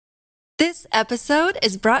This episode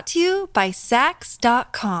is brought to you by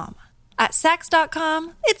Sax.com. At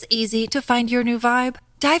Sax.com, it's easy to find your new vibe.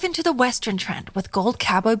 Dive into the Western trend with gold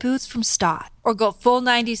cowboy boots from Stott, or go full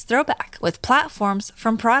 90s throwback with platforms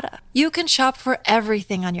from Prada. You can shop for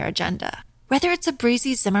everything on your agenda, whether it's a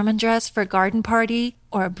breezy Zimmermann dress for a garden party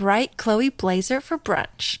or a bright Chloe blazer for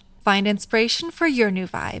brunch. Find inspiration for your new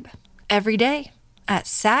vibe every day at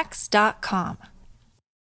Sax.com.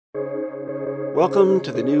 Welcome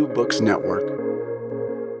to the New Books Network.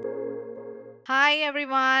 Hi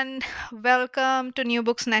everyone, welcome to New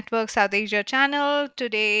Books Network South Asia channel.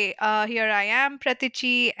 Today, here I am,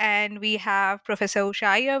 Pratichi, and we have Professor Usha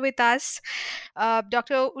Iyer with us.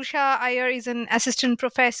 Dr. Usha Iyer is an assistant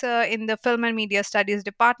professor in the Film and Media Studies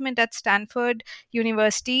Department at Stanford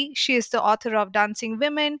University. She is the author of Dancing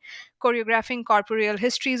Women, Choreographing Corporeal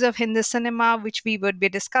Histories of Hindi Cinema, which we would be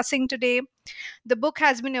discussing today. The book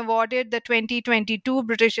has been awarded the 2022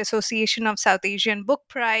 British Association of South Asian Book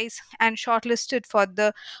Prize and shortlisted for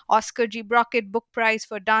the Oscar G. Brockett Book Prize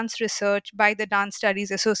for Dance Research by the Dance Studies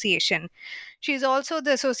Association. She is also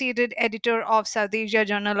the associated editor of South Asia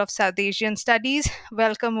Journal of South Asian Studies.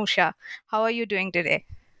 Welcome, Usha. How are you doing today?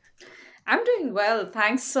 I'm doing well.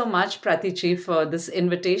 Thanks so much, Pratichi, for this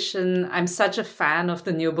invitation. I'm such a fan of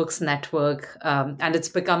the New Books Network, and it's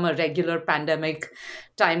become a regular pandemic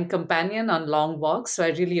time companion on long walks. So I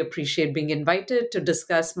really appreciate being invited to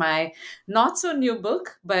discuss my not so new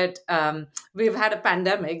book, but we've had a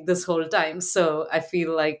pandemic this whole time. So I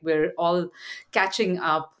feel like we're all catching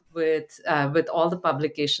up with all the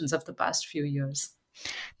publications of the past few years.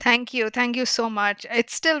 Thank you. Thank you so much.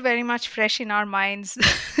 It's still very much fresh in our minds.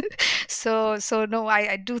 So no,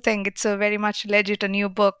 I do think it's a very much legit a new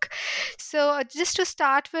book. So just to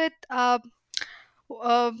start with,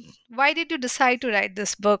 why did you decide to write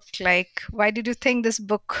this book? Like, why did you think this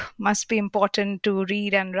book must be important to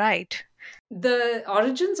read and write? The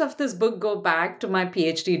origins of this book go back to my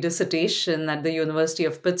PhD dissertation at the University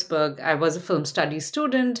of Pittsburgh. I was a film studies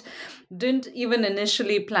student, didn't even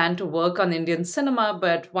initially plan to work on Indian cinema,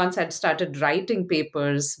 but once I'd started writing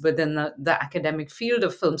papers within the academic field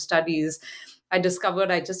of film studies, I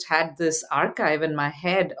discovered I just had this archive in my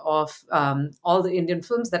head of all the Indian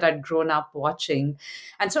films that I'd grown up watching.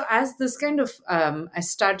 And so, as this I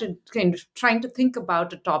started kind of trying to think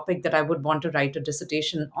about a topic that I would want to write a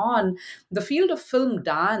dissertation on. The field of film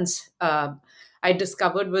dance, I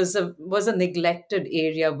discovered was a neglected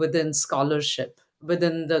area within scholarship,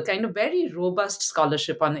 within the kind of very robust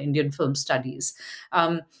scholarship on Indian film studies.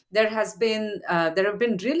 There have been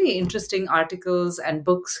really interesting articles and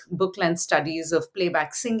book length studies of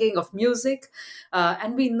playback singing, of music,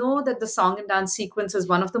 and we know that the song and dance sequence is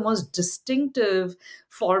one of the most distinctive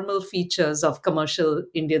formal features of commercial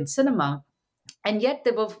Indian cinema. And yet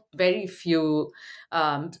there were very few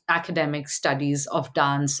academic studies of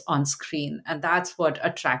dance on screen. And that's what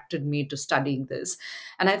attracted me to studying this.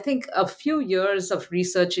 And I think a few years of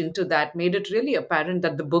research into that made it really apparent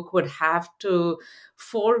that the book would have to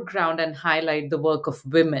foreground and highlight the work of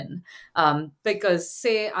women. Because,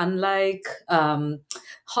 say, unlike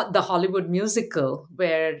the Hollywood musical,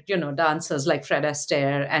 where, dancers like Fred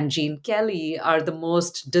Astaire and Gene Kelly are the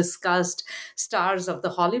most discussed stars of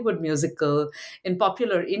the Hollywood musical, in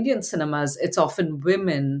popular Indian cinemas, it's often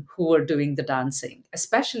women who are doing the dancing,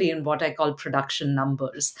 especially in what I call production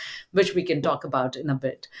numbers, which we can talk about in a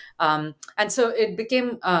bit. And so it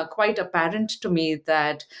became quite apparent to me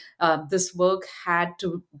that this work had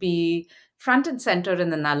to be front and center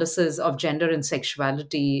in analysis of gender and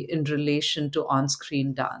sexuality in relation to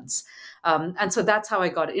on-screen dance. And so that's how I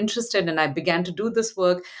got interested and I began to do this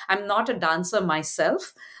work. I'm not a dancer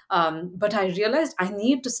myself, but I realized I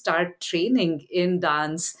need to start training in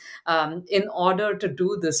dance in order to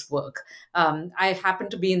do this work. I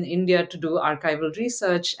happened to be in India to do archival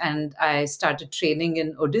research, and I started training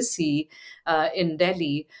in Odissi in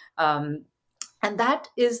Delhi. And that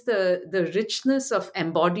is the richness of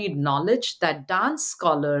embodied knowledge that dance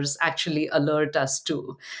scholars actually alert us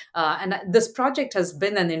to. And this project has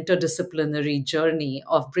been an interdisciplinary journey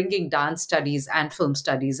of bringing dance studies and film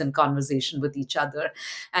studies in conversation with each other.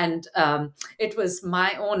 And it was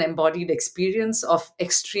my own embodied experience of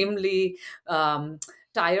extremely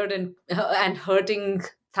tired and hurting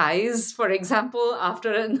thighs, for example,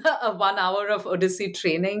 after a 1 hour of Odissi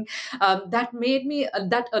training,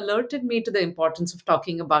 that alerted me to the importance of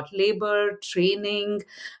talking about labor, training,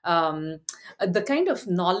 the kind of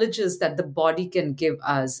knowledges that the body can give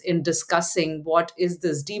us in discussing what is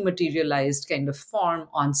this dematerialized kind of form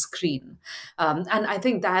on screen. And I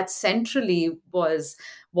think that centrally was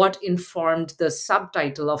what informed the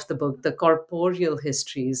subtitle of the book, The Corporeal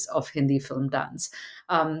Histories of Hindi Film Dance.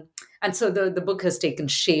 And so the book has taken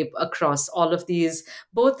shape across all of these,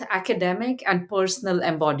 both academic and personal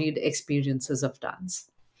embodied experiences of dance.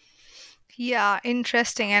 Yeah,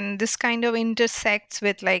 interesting. And this kind of intersects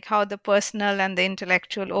with like how the personal and the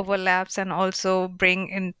intellectual overlaps and also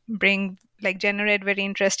bring like generate very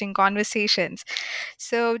interesting conversations.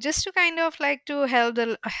 So just to kind of like to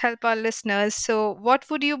help our listeners, so what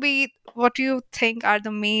do you think are the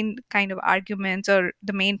main kind of arguments or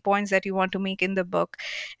the main points that you want to make in the book,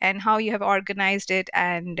 and how you have organized it,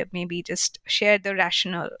 and maybe just share the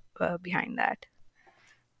rationale behind that?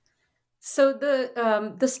 So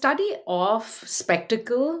the study of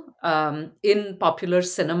spectacle in popular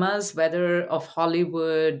cinemas, whether of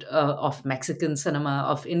Hollywood, of Mexican cinema,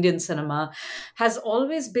 of Indian cinema, has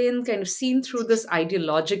always been kind of seen through this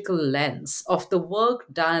ideological lens of the work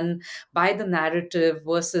done by the narrative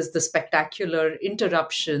versus the spectacular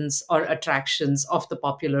interruptions or attractions of the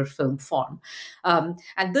popular film form.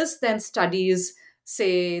 And this then studies,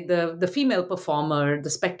 say, the female performer, the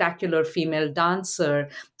spectacular female dancer,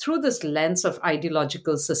 through this lens of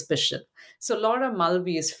ideological suspicion. So Laura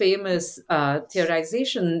Mulvey's famous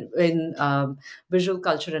theorization in visual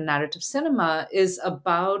culture and narrative cinema is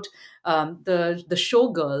about the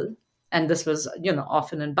showgirl. And this was,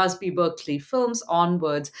 often in Busby Berkeley films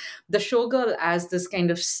onwards, the showgirl as this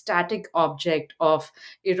kind of static object of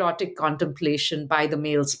erotic contemplation by the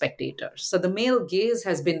male spectator. So the male gaze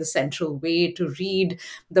has been the central way to read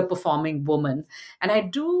the performing woman. And I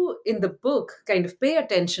do, in the book, kind of pay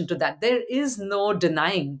attention to that. There is no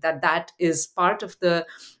denying that that is part of the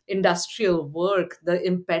industrial work, the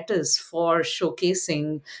impetus for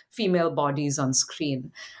showcasing female bodies on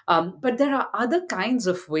screen. But there are other kinds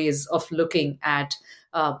of ways of looking at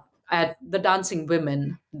the dancing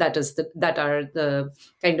women that are the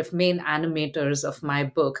kind of main animators of my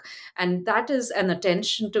book. And that is an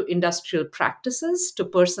attention to industrial practices, to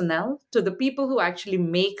personnel, to the people who actually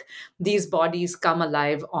make these bodies come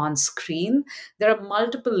alive on screen. There are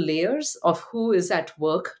multiple layers of who is at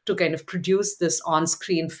work to kind of produce this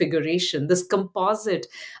on-screen figuration, this composite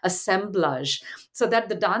assemblage, so that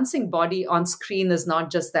the dancing body on screen is not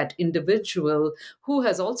just that individual who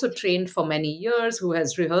has also trained for many years, who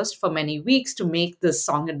has rehearsed for many weeks to make this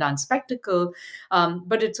song and dance spectacle,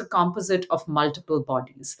 but it's a composite of multiple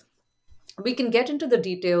bodies. We can get into the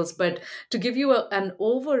details, but to give you an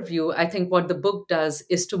overview, I think what the book does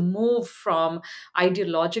is to move from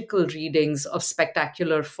ideological readings of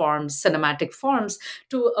spectacular forms, cinematic forms,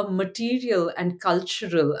 to a material and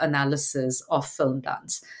cultural analysis of film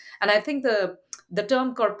dance. And I think the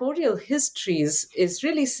term corporeal histories is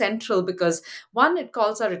really central because, one, it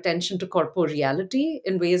calls our attention to corporeality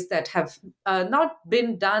in ways that have not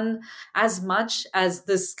been done as much as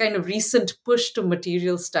this kind of recent push to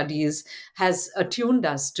material studies has attuned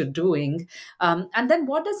us to doing. And then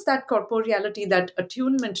what does that corporeality, that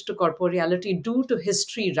attunement to corporeality, do to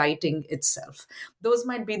history writing itself? Those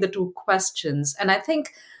might be the two questions. And I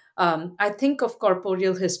think of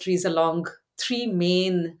corporeal histories along three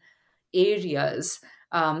main areas.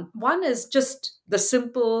 One is just the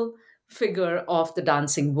simple figure of the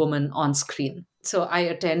dancing woman on screen. So I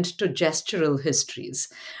attend to gestural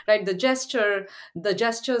histories, right? The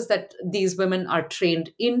gestures that these women are trained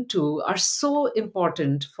into are so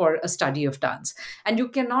important for a study of dance. And you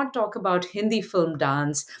cannot talk about Hindi film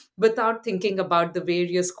dance without thinking about the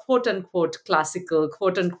various quote unquote classical,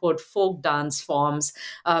 quote unquote folk dance forms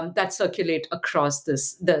that circulate across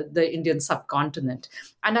the Indian subcontinent.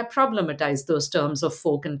 And I problematize those terms of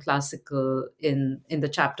folk and classical in the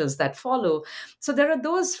chapters that follow. So there are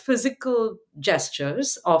those physical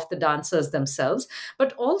gestures of the dancers themselves,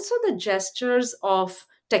 but also the gestures of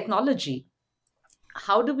technology.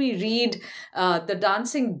 How do we read the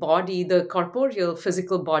dancing body, the corporeal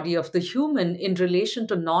physical body of the human in relation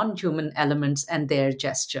to non-human elements and their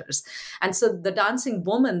gestures? And so the dancing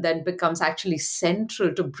woman then becomes actually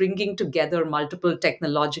central to bringing together multiple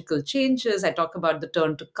technological changes. I talk about the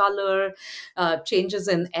turn to color, changes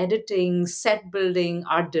in editing, set building,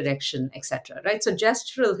 art direction, etc. Right? So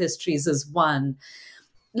gestural histories is one.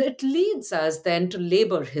 It leads us then to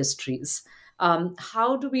labor histories.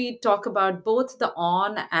 How do we talk about both the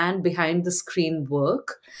on and behind the screen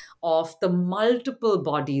work of the multiple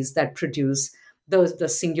bodies that produce the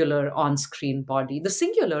singular on-screen body, the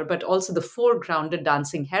singular, but also the foregrounded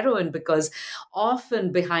dancing heroine, because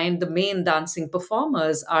often behind the main dancing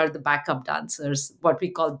performers are the backup dancers, what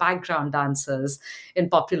we call background dancers in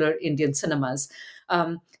popular Indian cinemas.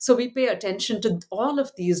 So we pay attention to all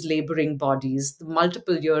of these laboring bodies, the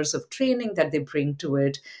multiple years of training that they bring to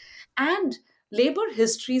it, and labor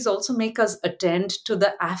histories also make us attend to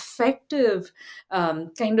the affective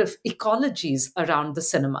kind of ecologies around the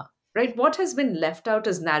cinema. Right? What has been left out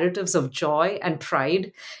is narratives of joy and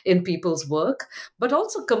pride in people's work, but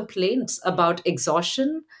also complaints about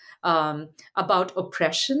exhaustion, about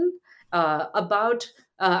oppression, about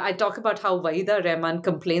I talk about how Waida Rehman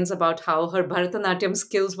complains about how her Bharatanatyam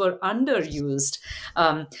skills were underused.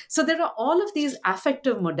 So there are all of these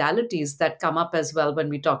affective modalities that come up as well when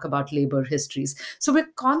we talk about labor histories. So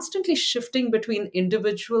we're constantly shifting between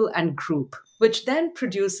individual and group, which then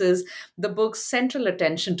produces the book's central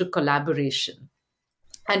attention to collaboration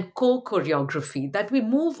and co-choreography, that we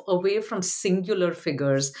move away from singular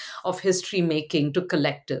figures of history making to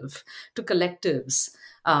collectives.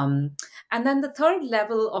 um, and then the third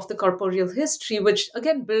level of the corporeal history, which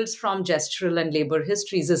again builds from gestural and labor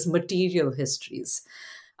histories, is material histories.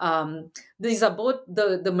 These are both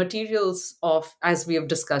the materials of, as we have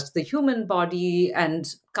discussed, the human body,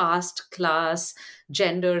 and caste, class,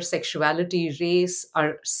 gender, sexuality, race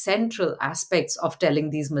are central aspects of telling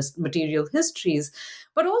these material histories,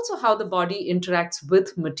 but also how the body interacts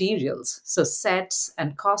with materials. So, sets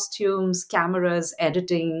and costumes, cameras,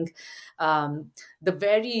 editing, the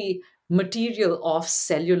very material of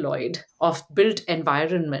celluloid, of built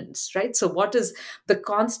environments, right? So, what is the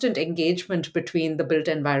constant engagement between the built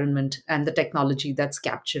environment and the technology that's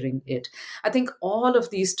capturing it? I think all of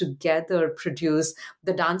these together produce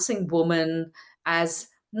the dancing woman as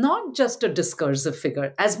not just a discursive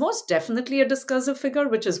figure, as most definitely a discursive figure,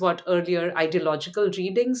 which is what earlier ideological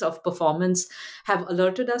readings of performance have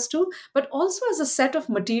alerted us to, but also as a set of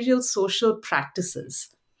material social practices.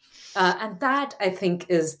 And that, I think,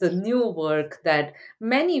 is the new work that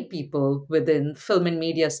many people within film and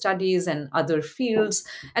media studies and other fields,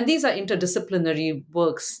 and these are interdisciplinary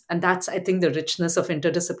works. And that's, I think, the richness of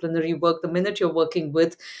interdisciplinary work. The minute you're working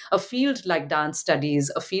with a field like dance studies,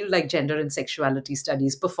 a field like gender and sexuality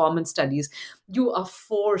studies, performance studies, you are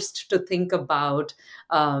forced to think about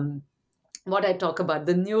what I talk about,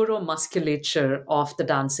 the neuromusculature of the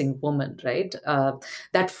dancing woman, right?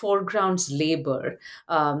 That foregrounds labor,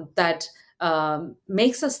 that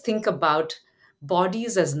makes us think about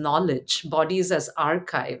bodies as knowledge, bodies as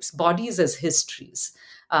archives, bodies as histories.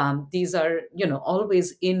 These are,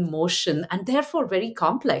 always in motion and therefore very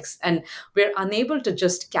complex, and we're unable to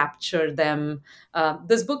just capture them.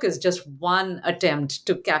 This book is just one attempt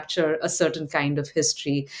to capture a certain kind of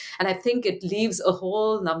history, and I think it leaves a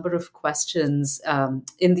whole number of questions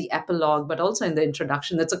in the epilogue, but also in the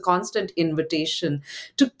introduction. It's a constant invitation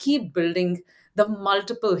to keep building the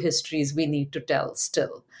multiple histories we need to tell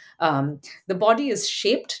still. The body is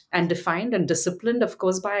shaped and defined and disciplined, of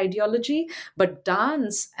course, by ideology, but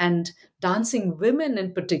dance and dancing women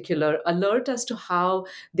in particular alert us to how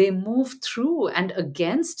they move through and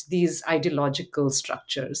against these ideological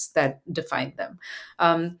structures that define them.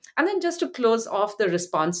 And then just to close off the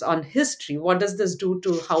response on history, what does this do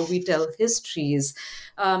to how we tell histories?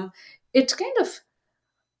 It kind of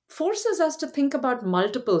forces us to think about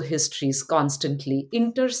multiple histories constantly,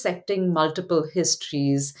 intersecting multiple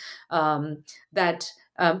histories that.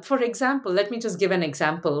 For example, let me just give an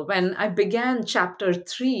example. When I began chapter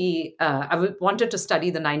 3, wanted to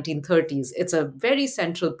study the 1930s. It's a very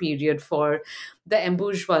central period for the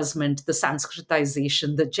embourgeoisement, the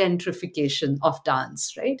Sanskritization, the gentrification of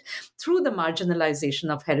dance, right? Through the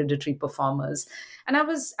marginalization of hereditary performers. And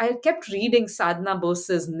I kept reading Sadhana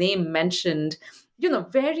Bose's name mentioned,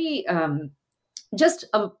 very just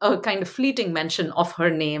a kind of fleeting mention of her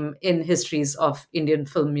name in histories of Indian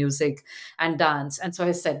film music and dance. And so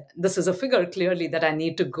I said, this is a figure clearly that I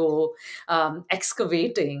need to go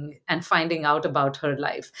excavating and finding out about her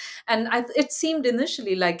life. And it seemed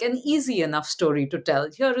initially like an easy enough story to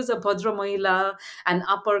tell. Here is a Bhadra Mahila, an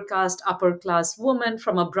upper class woman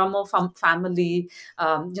from a Brahmo family,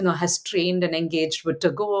 has trained and engaged with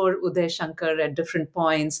Tagore, Uday Shankar at different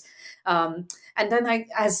points. And then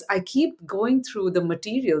as I keep going through the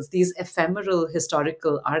materials, these ephemeral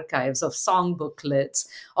historical archives of song booklets,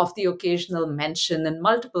 of the occasional mention in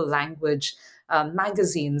multiple language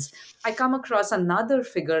magazines, I come across another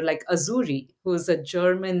figure like Azuri, who's a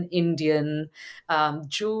German Indian,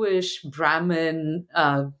 Jewish Brahmin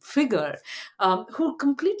figure, who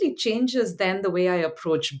completely changes then the way I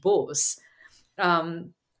approach Bose.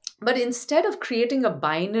 But instead of creating a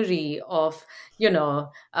binary of,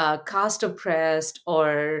 caste oppressed,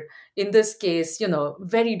 or in this case,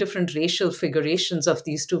 very different racial figurations of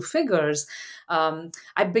these two figures,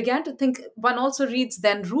 I began to think one also reads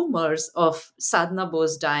then rumors of Sadhana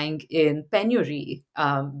Bose dying in penury,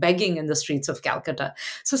 begging in the streets of Calcutta.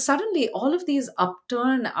 So suddenly, all of these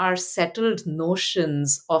upturn our settled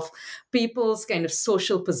notions of people's kind of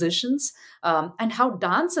social positions, and how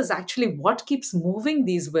dance is actually what keeps moving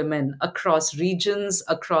these women across regions,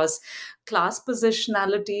 across class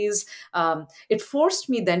positionalities. It forced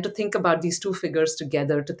me then to think about these two figures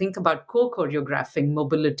together, to think about co-choreographing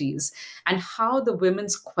mobilities, and how the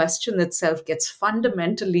women's question itself gets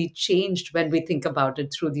fundamentally changed when we think about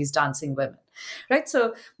it through these dancing women. Right.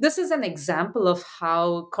 So this is an example of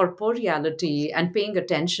how corporeality and paying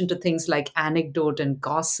attention to things like anecdote and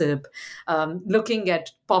gossip, looking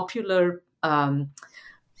at popular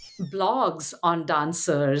blogs on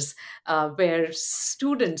dancers, where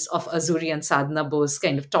students of Azuri and Sadhana Bose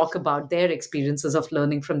kind of talk about their experiences of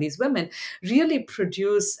learning from these women, really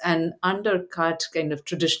produce and undercut kind of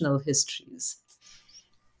traditional histories.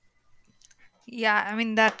 Yeah, I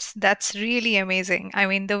mean that's really amazing. I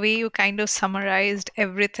mean the way you kind of summarized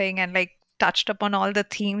everything and like touched upon all the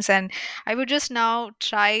themes, and I would just now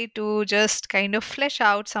try to just kind of flesh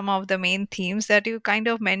out some of the main themes that you kind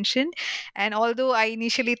of mentioned. And although I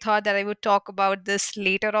initially thought that I would talk about this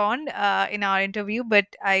later on in our interview, but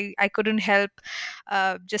I couldn't help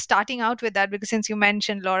just starting out with that, because since you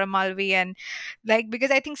mentioned Laura Mulvey, and like because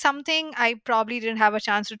I think something I probably didn't have a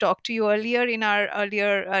chance to talk to you earlier in our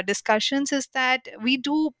earlier discussions is that we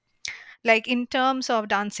do, like in terms of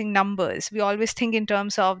dancing numbers, we always think in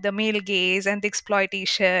terms of the male gaze and the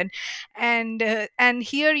exploitation, and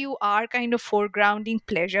here you are kind of foregrounding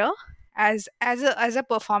pleasure as a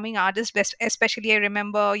performing artist. Especially I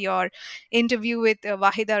remember your interview with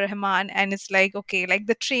Wahida Rahman, and it's like, okay, like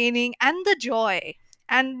the training and the joy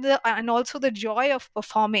and also the joy of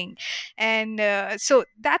performing. And so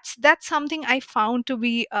that's something I found to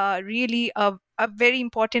be really a very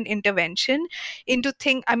important intervention into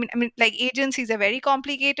thing. I mean like agency is a very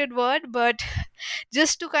complicated word, but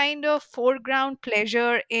just to kind of foreground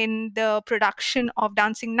pleasure in the production of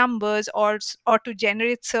dancing numbers, or to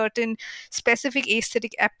generate certain specific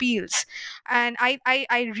aesthetic appeals. And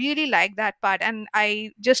I really like that part, and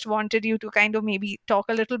I just wanted you to kind of maybe talk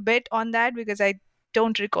a little bit on that, because I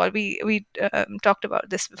don't recall we talked about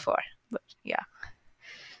this before. But yeah.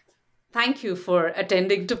 Thank you for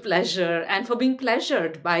attending to pleasure and for being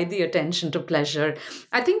pleasured by the attention to pleasure.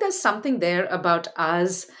 I think there's something there about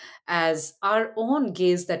us as our own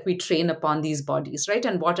gaze that we train upon these bodies, right?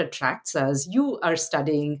 And what attracts us. You are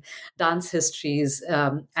studying dance histories,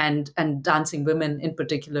 and dancing women in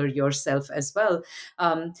particular yourself as well.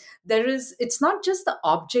 It's not just the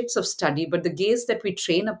objects of study, but the gaze that we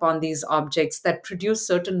train upon these objects that produce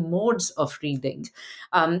certain modes of reading.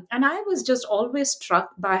 And I was just always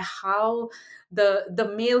struck by how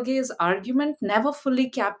the male gaze argument never fully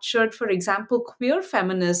captured, for example, queer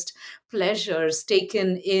feminist pleasures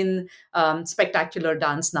taken in spectacular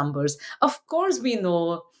dance numbers. Of course, we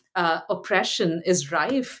know oppression is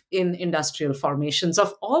rife in industrial formations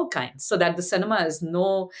of all kinds, so that the cinema is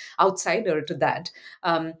no outsider to that.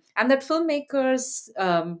 And that filmmakers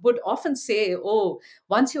would often say, oh,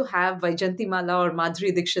 once you have Vaijanti Mala or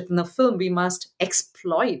Madhuri Dixit in a film, we must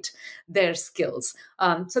exploit their skills.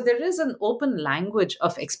 So there is an open language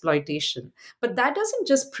of exploitation. But that doesn't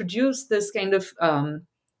just produce this kind of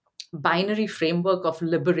binary framework of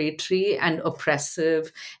liberatory and oppressive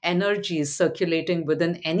energies circulating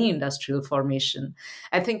within any industrial formation.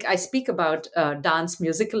 I think I speak about dance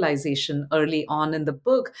musicalization early on in the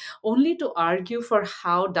book only to argue for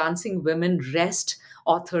how dancing women wrest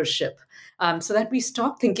authorship. So that we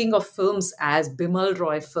stop thinking of films as Bimal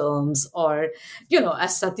Roy films, or,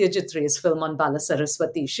 as Satyajit Ray's film on Bala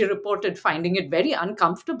Saraswati. She reported finding it very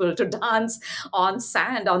uncomfortable to dance on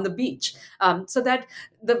sand on the beach. So that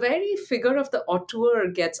the very figure of the auteur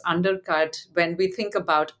gets undercut when we think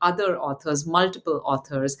about other authors, multiple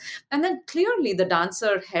authors. And then clearly the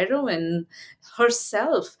dancer heroine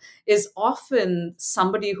herself is often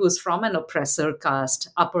somebody who's from an oppressor caste,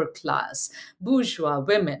 upper class, bourgeois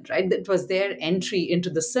women, right? It was their entry into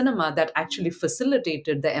the cinema that actually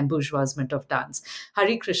facilitated the embourgeoisement of dance.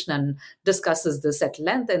 Hari Krishnan discusses this at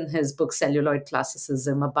length in his book Celluloid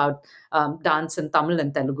Classicism, about dance in Tamil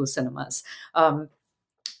and Telugu cinemas.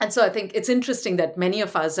 And so I think it's interesting that many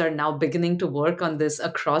of us are now beginning to work on this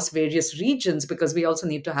across various regions, because we also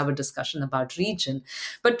need to have a discussion about region.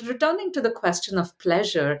 But returning to the question of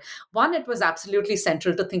pleasure, one, it was absolutely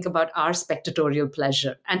central to think about our spectatorial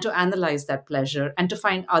pleasure and to analyze that pleasure and to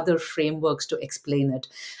find other frameworks to explain it.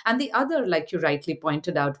 And the other, like you rightly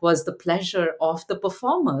pointed out, was the pleasure of the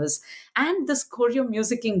performers and this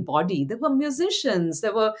choreomusicking body. There were musicians,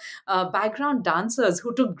 there were background dancers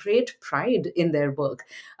who took great pride in their work.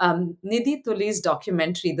 Nidhi Tuli's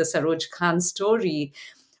documentary, The Saroj Khan Story,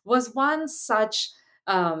 was one such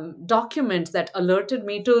document that alerted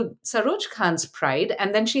me to Saroj Khan's pride.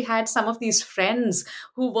 And then she had some of these friends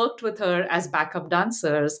who worked with her as backup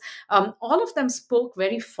dancers. All of them spoke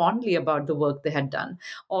very fondly about the work they had done.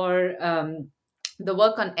 Or the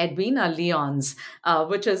work on Edwina Leon's,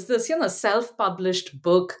 which is this, self-published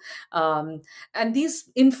book, and these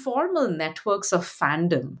informal networks of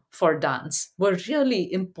fandom for dance were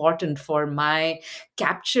really important for my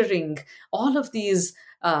capturing all of these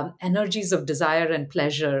energies of desire and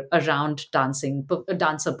pleasure around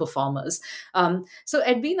dancer performers. So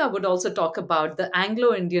Edwina would also talk about the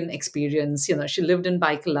Anglo-Indian experience. She lived in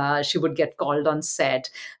Baikala. She would get called on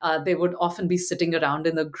set. They would often be sitting around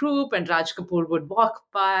in a group, and Raj Kapoor would walk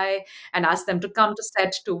by and ask them to come to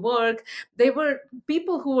set to work. They were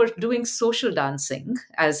people who were doing social dancing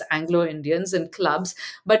as Anglo-Indians in clubs,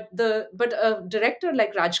 but a director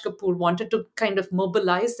like Raj Kapoor wanted to kind of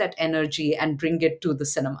mobilize that energy and bring it to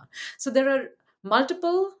the cinema. So there are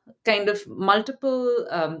multiple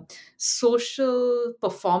social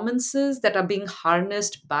performances that are being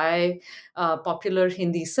harnessed by popular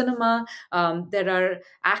Hindi cinema. There are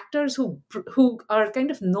actors who are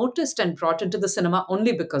kind of noticed and brought into the cinema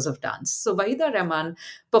only because of dance. So Wahida Rehman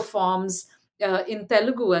performs in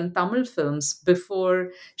Telugu and Tamil films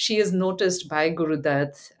before she is noticed by Guru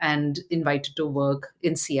Dutt and invited to work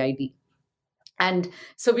in CID. And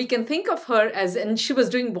so we can think of her as, and she was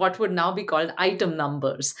doing what would now be called item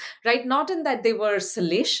numbers, right? Not in that they were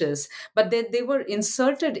salacious, but they were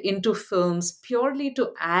inserted into films purely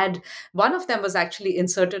to add. One of them was actually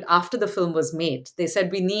inserted after the film was made. They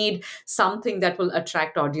said, we need something that will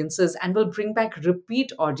attract audiences and will bring back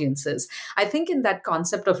repeat audiences. I think in that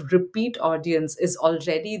concept of repeat audience is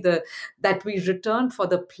already that we return for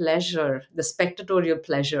the pleasure, the spectatorial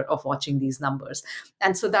pleasure of watching these numbers.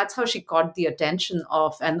 And so that's how she caught the attention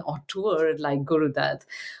of an auteur like Guru Dutt,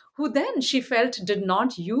 who then she felt did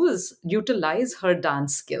not utilize her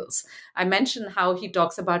dance skills. I mentioned how he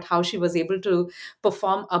talks about how she was able to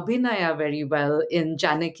perform Abhinaya very well in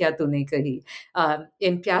Jaane Kya Tune Kahi,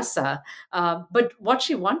 in Pyasa. But what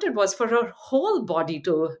she wanted was for her whole body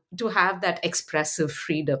to have that expressive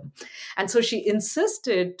freedom. And so she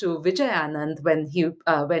insisted to Vijay Anand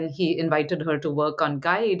when he invited her to work on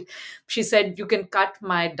Guide. She said, you can cut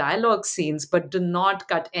my dialogue scenes, but do not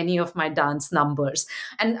cut any of my dance numbers.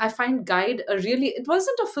 And I find Guide it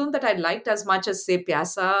wasn't a film that I liked as much as, say,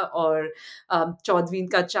 Pyasa or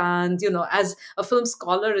Chaudhween Ka Chand. As a film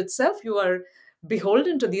scholar itself, you are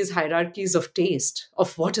beholden to these hierarchies of taste,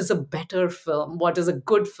 of what is a better film, what is a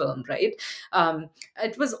good film, right?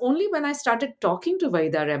 It was only when I started talking to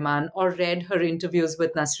Wahida Rehman or read her interviews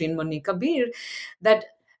with Nasreen Munni Kabir that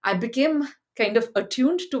I became kind of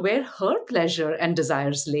attuned to where her pleasure and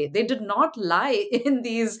desires lay. They did not lie in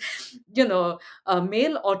these,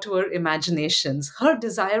 male auteur imaginations. Her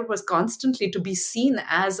desire was constantly to be seen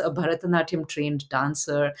as a Bharatanatyam trained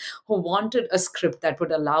dancer who wanted a script that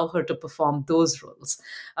would allow her to perform those roles.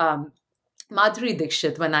 Madhuri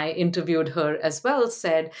Dixit, when I interviewed her as well,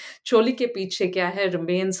 said Choli Ke Piche Kya Hai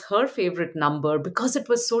remains her favorite number because it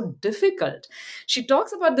was so difficult. She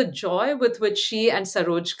talks about the joy with which she and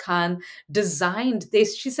Saroj Khan designed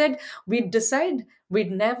this. She said, we'd decide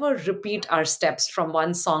we'd never repeat our steps from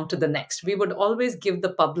one song to the next. We would always give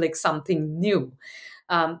the public something new.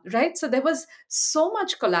 Right? So there was so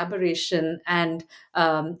much collaboration and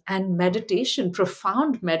meditation,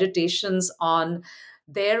 profound meditations on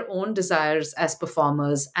their own desires as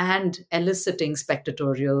performers and eliciting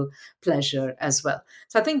spectatorial pleasure as well.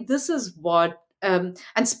 So I think this is what, and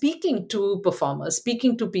speaking to performers,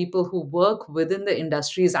 speaking to people who work within the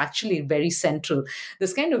industry is actually very central.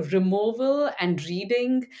 This kind of removal and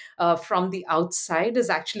reading from the outside is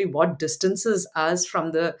actually what distances us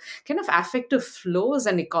from the kind of affective flows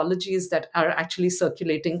and ecologies that are actually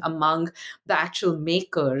circulating among the actual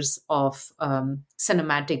makers of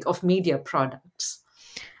cinematic, of media products.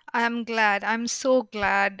 I'm glad. I'm so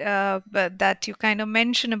glad that you kind of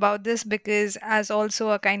mention about this, because as also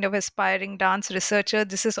a kind of aspiring dance researcher,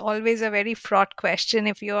 this is always a very fraught question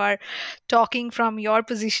if you are talking from your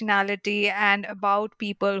positionality and about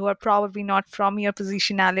people who are probably not from your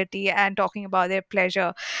positionality and talking about their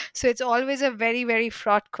pleasure. So it's always a very, very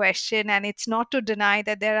fraught question. And it's not to deny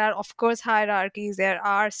that there are, of course, hierarchies, there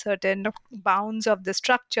are certain bounds of the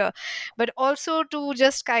structure, but also to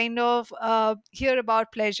just kind of hear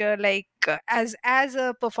about pleasure, like as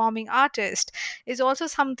a performing artist, is also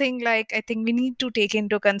something like I think we need to take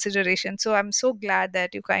into consideration. So I'm so glad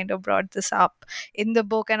that you kind of brought this up in the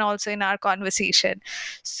book and also in our conversation.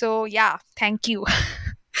 So yeah, thank you.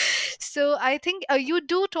 So I think you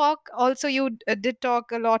do talk also, you did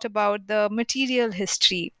talk a lot about the material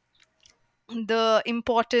history, the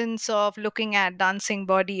importance of looking at dancing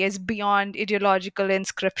body as beyond ideological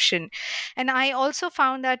inscription. And I also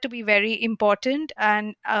found that to be very important,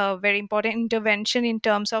 and a very important intervention in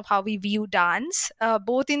terms of how we view dance,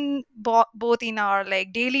 both in our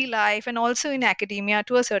like daily life and also in academia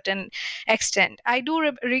to a certain extent. I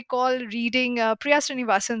do recall reading Priya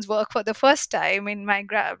Srinivasan's work for the first time in my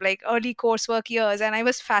like early coursework years, and I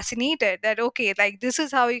was fascinated that okay, like this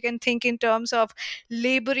is how you can think in terms of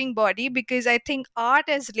laboring body, because I think art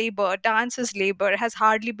as labor, dance as labor has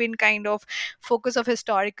hardly been kind of focus of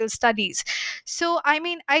historical studies. So I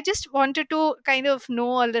mean, I just wanted to kind of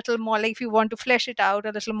know a little more, like if you want to flesh it out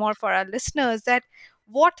a little more for our listeners, that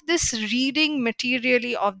what this reading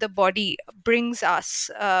materially of the body brings us,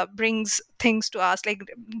 brings things to us, like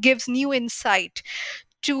gives new insight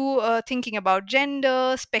to thinking about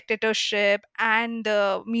gender, spectatorship, and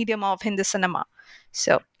the medium of Hindi cinema.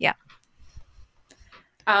 So yeah.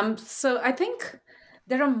 So I think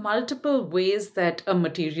there are multiple ways that a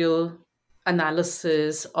material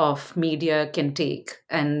analysis of media can take.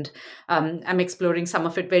 And I'm exploring some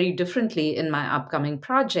of it very differently in my upcoming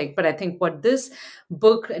project. But I think what this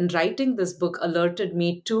book and writing this book alerted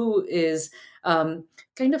me to is kind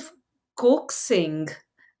of coaxing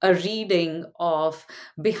a reading of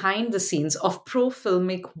behind the scenes of pro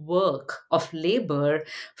filmic work of labor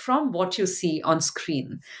from what you see on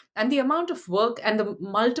screen, and the amount of work and the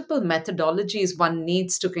multiple methodologies one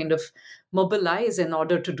needs to kind of mobilize in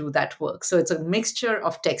order to do that work. So it's a mixture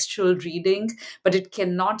of textual reading, but it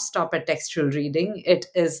cannot stop at textual reading. It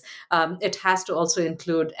has to also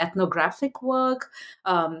include ethnographic work,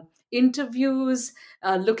 interviews,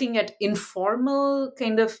 looking at informal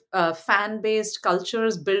kind of fan-based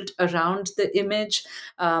cultures built around the image.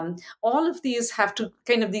 All of these have to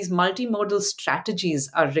kind of, these multimodal strategies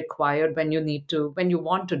are required when you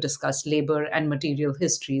want to discuss labor and material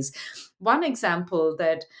histories. One example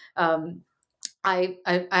that I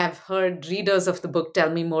have heard readers of the book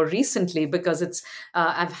tell me more recently, because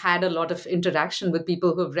I've had a lot of interaction with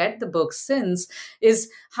people who've read the book since, is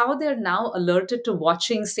how they're now alerted to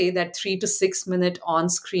watching, say, that 3 to 6 minute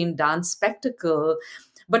on-screen dance spectacle,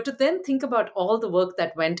 but to then think about all the work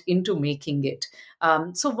that went into making it.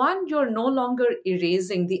 So one, you're no longer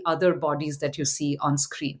erasing the other bodies that you see on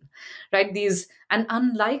screen, right? And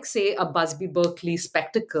unlike, say, a Busby Berkeley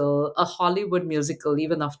spectacle, a Hollywood musical,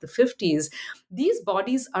 even of the 50s, these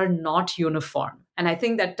bodies are not uniform. And I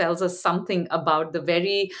think that tells us something about the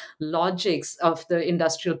very logics of the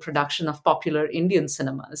industrial production of popular Indian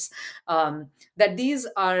cinemas. That these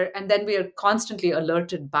are, and then we are constantly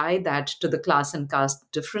alerted by that to the class and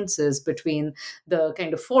caste differences between the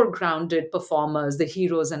kind of foregrounded performers, the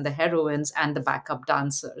heroes and the heroines, and the backup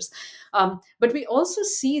dancers. But we also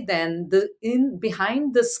see then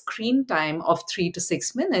behind the screen time of 3 to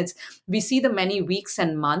 6 minutes, we see the many weeks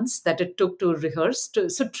and months that it took to rehearse.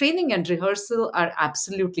 So training and rehearsal are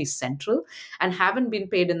absolutely central and haven't been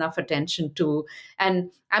paid enough attention to.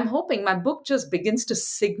 And I'm hoping my book just begins to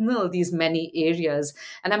signal these many areas.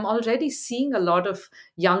 And I'm already seeing a lot of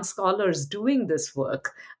young scholars doing this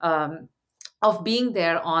work. Of being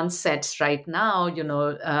there on sets right now,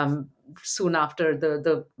 soon after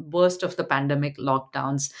the worst of the pandemic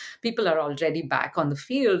lockdowns, people are already back on the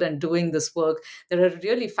field and doing this work. There are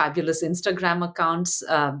really fabulous Instagram accounts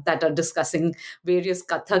that are discussing various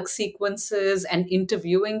Kathak sequences and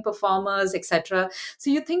interviewing performers, etc.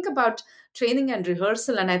 So you think about training and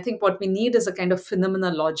rehearsal, and I think what we need is a kind of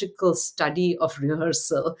phenomenological study of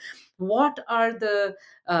rehearsal. What are the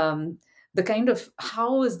kind of,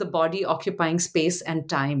 how is the body occupying space and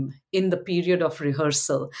time in the period of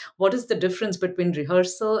rehearsal? What is the difference between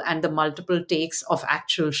rehearsal and the multiple takes of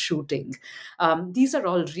actual shooting? These are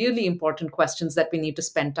all really important questions that we need to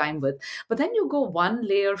spend time with. But then you go one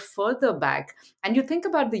layer further back and you think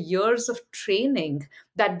about the years of training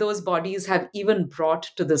that those bodies have even brought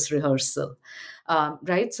to this rehearsal.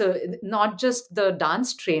 right? So not just the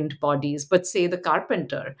dance trained bodies, but say the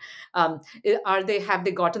carpenter. Have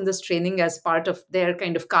they gotten this training as part of their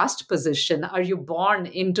kind of caste position? Are you born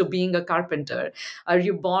into being a carpenter? Are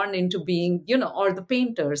you born into being, or the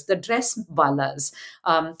painters, the dress ballas?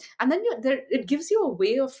 And then it gives you a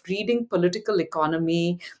way of reading political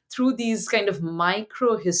economy through these kind of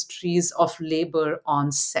micro histories of labor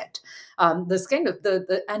on set. This kind of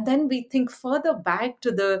and then we think further back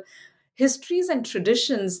to the histories and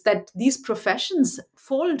traditions that these professions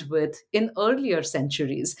fold with in earlier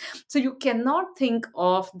centuries. So you cannot think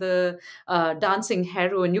of the dancing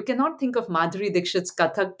heroine, you cannot think of Madhuri Dixit's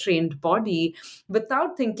Kathak trained body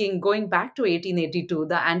without thinking, going back to 1882,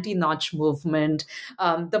 the anti-Nach movement,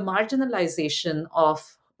 the marginalization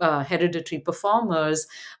of hereditary performers.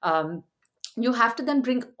 You have to then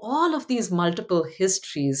bring all of these multiple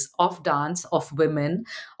histories of dance, of women,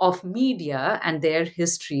 of media, and their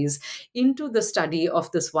histories into the study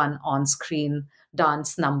of this one on screen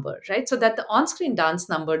dance number, right? So that the on screen dance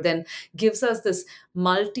number then gives us this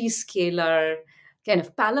multi scalar kind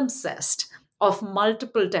of palimpsest of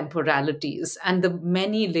multiple temporalities and the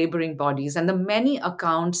many laboring bodies and the many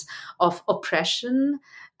accounts of oppression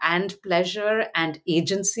and pleasure and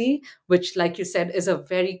agency, which, like you said, is a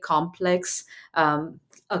very complex, kind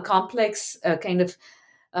of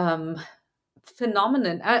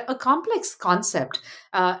phenomenon, a complex concept,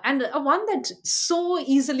 and a one that so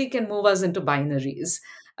easily can move us into binaries.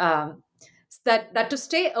 Um, that to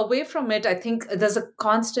stay away from it, I think there's a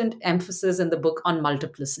constant emphasis in the book on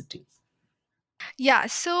multiplicity. Yeah,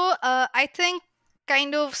 so I think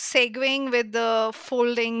kind of segueing with the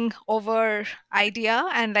folding over idea,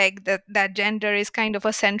 and like that gender is kind of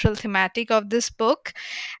a central thematic of this book.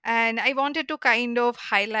 And I wanted to kind of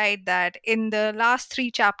highlight that in the last three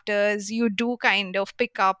chapters, you do kind of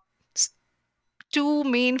pick up s- two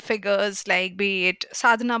main figures, like be it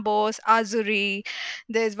Sadhana Bose, Azuri,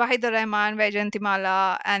 there's Wahida Rahman,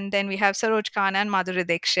 Vaijantimala, and then we have Saroj Khan and Madhuri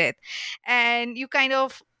Dixit. And you kind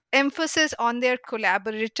of emphasis on their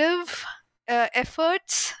collaborative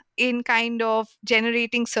efforts in kind of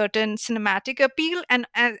generating certain cinematic appeal, and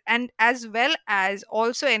as well as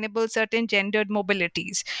also enable certain gendered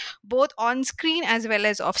mobilities both on screen as well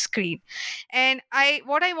as off screen. And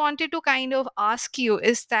what I wanted to kind of ask you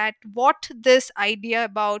is that what this idea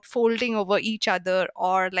about folding over each other,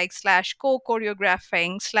 or like slash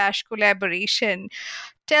co-choreographing slash collaboration,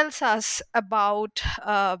 tells us about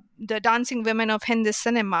the dancing women of Hindi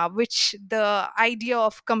cinema, which the idea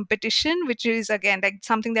of competition, which is again like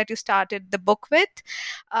something that you started the book with,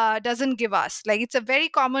 doesn't give us. Like it's a very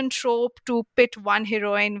common trope to pit one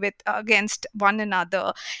heroine with against one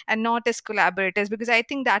another and not as collaborators, because I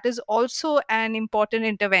think that is also an important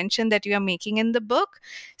intervention that you are making in the book.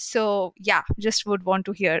 So yeah, just would want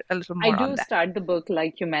to hear a little I more on do that. start the book,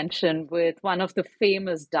 like you mentioned, with one of the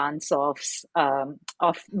famous dance-offs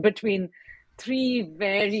of between three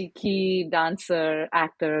very key dancer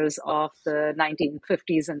actors of the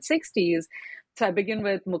 1950s and 60s. So I begin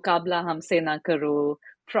with Mukabla Humse Na Karo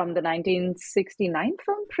from the 1969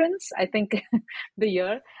 film Prince, I think the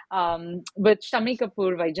year, with Shami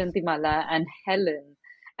Kapoor, Vaijantimala, and Helen.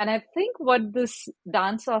 And I think what this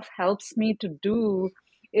dance-off helps me to do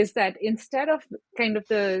is that instead of kind of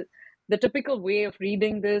the typical way of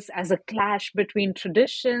reading this as a clash between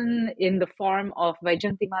tradition in the form of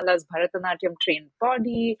Vaijantimala's Bharatanatyam trained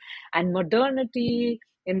body and modernity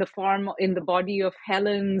in the body of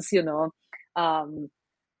Helen's, um,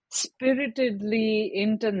 spiritedly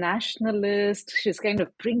internationalist. She's kind of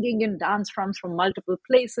bringing in dance forms from multiple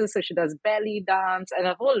places. So she does belly dance and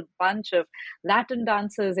a whole bunch of Latin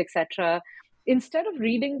dances, etc. Instead of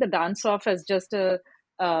reading the dance off as just a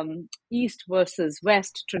East versus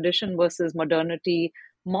West, tradition versus modernity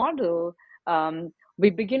model,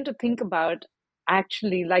 we begin to think about,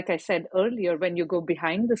 actually, like I said earlier, when you go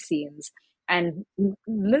behind the scenes and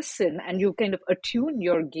listen and you kind of attune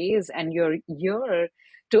your gaze and your ear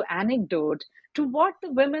to anecdote, to what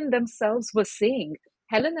the women themselves were saying.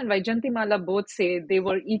 Helen and Vaijantimala both say they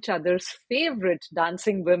were each other's favorite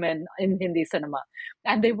dancing women in Hindi cinema,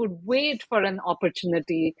 and they would wait for an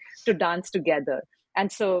opportunity to dance together. And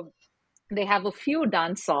so they have a few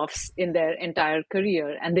dance offs in their entire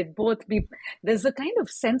career, and they both be there's a kind of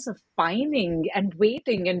sense of pining and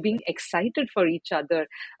waiting and being excited for each other.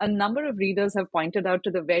 A number of readers have pointed out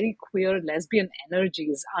to the very queer lesbian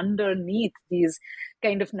energies underneath these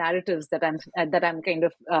kind of narratives that I'm kind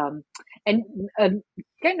of and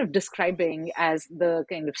kind of describing as the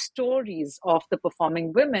kind of stories of the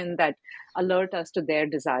performing women that alert us to their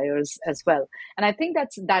desires as well. And I think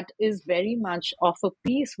that is very much of a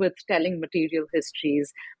piece with telling material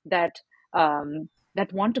histories, that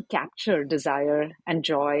that want to capture desire and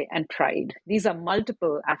joy and pride. These are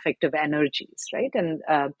multiple affective energies, right? And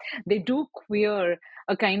they do queer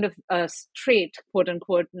a kind of a straight, quote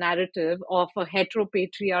unquote, narrative of a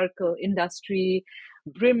heteropatriarchal industry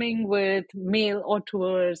brimming with male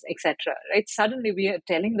auteurs, etc. Right? Suddenly we are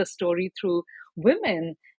telling the story through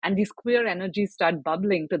women, and these queer energies start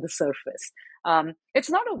bubbling to the surface. It's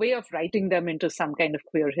not a way of writing them into some kind of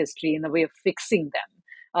queer history, in a way of fixing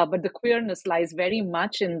them. But the queerness lies very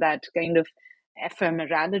much in that kind of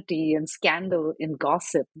ephemerality and scandal in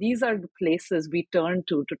gossip. These are the places we turn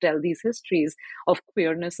to tell these histories of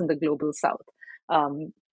queerness in the global south.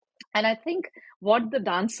 Um, and I think what the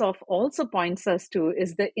dance off also points us to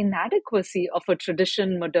is the inadequacy of a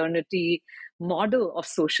tradition modernity model of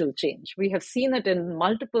social change. We have seen it in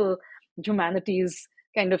multiple humanities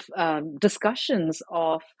kind of discussions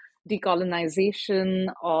of decolonization,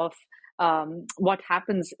 of what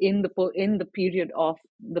happens in the period of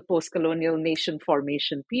the post-colonial nation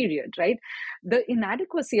formation period, right? The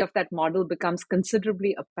inadequacy of that model becomes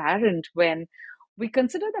considerably apparent when we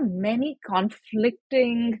consider the many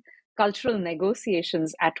conflicting cultural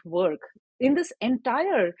negotiations at work in this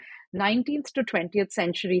entire 19th to 20th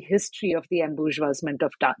century history of the embourgeoisement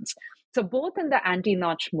of dance. So, both in the anti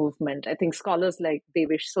Notch movement, I think scholars like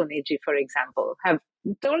Devesh Soneji, for example, have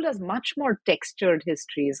told us much more textured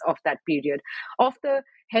histories of that period, of the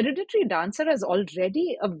hereditary dancer as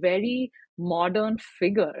already a very modern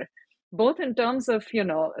figure, both in terms of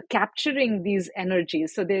capturing these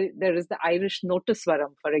energies. So there is the Irish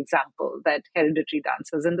Notaswaram, for example, that hereditary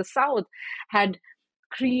dancers in the south had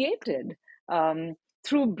created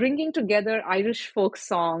through bringing together Irish folk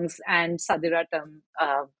songs and sadiratam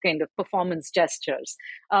kind of performance gestures.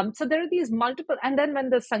 So there are these multiple, and then when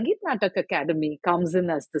the Sangeet Natak Academy comes in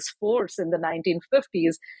as this force in the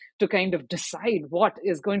 1950s to kind of decide what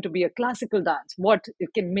is going to be a classical dance, what it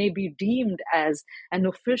may be deemed as an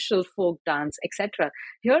official folk dance, etc.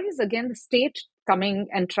 Here is again the state coming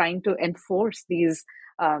and trying to enforce these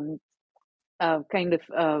kind of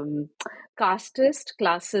casteist,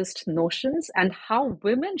 classist notions, and how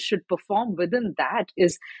women should perform within that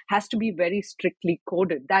has to be very strictly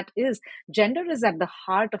coded. That is, gender is at the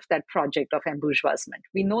heart of that project of embourgeoisement.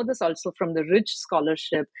 We know this also from the rich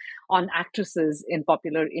scholarship on actresses in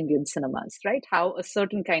popular Indian cinemas, right? How a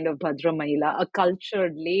certain kind of Bhadra Mahila, a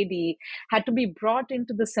cultured lady, had to be brought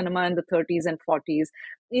into the cinema in the 30s and 40s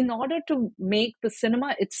in order to make the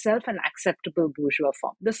cinema itself an acceptable bourgeois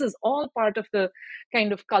form. This is all part of the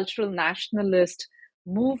kind of cultural nationalist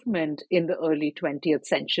movement in the early 20th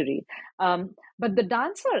century. But the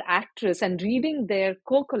dancer actress and reading their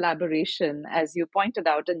co-collaboration, as you pointed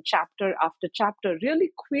out in chapter after chapter,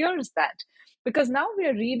 really queers that. Because now we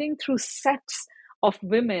are reading through sets of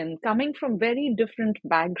women coming from very different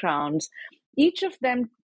backgrounds, each of them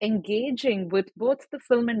engaging with both the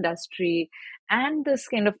film industry and this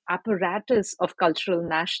kind of apparatus of cultural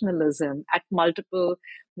nationalism at multiple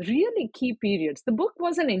really key periods. The book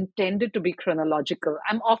wasn't intended to be chronological.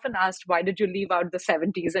 I'm often asked, why did you leave out the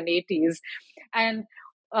 70s and 80s? And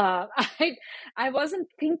I wasn't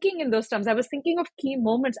thinking in those terms. I was thinking of key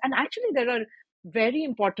moments. And actually, there are very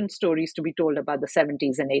important stories to be told about the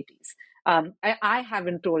 70s and 80s. I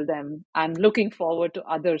haven't told them. I'm looking forward to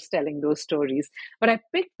others telling those stories. But I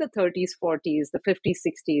picked the 30s, 40s, the 50s,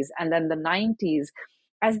 60s, and then the 90s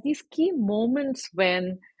as these key moments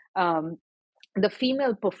when the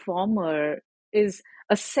female performer is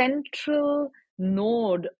a central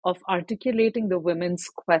node of articulating the women's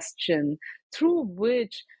question, through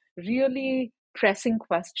which really pressing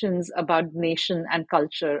questions about nation and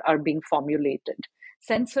culture are being formulated.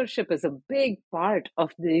 Censorship is a big part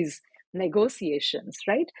of these negotiations,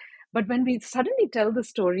 right? But when we suddenly tell the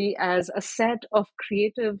story as a set of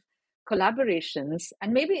creative collaborations,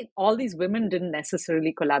 and maybe all these women didn't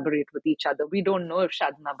necessarily collaborate with each other. We don't know if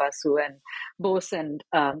Shadna Basu and Bose and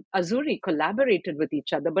Azuri collaborated with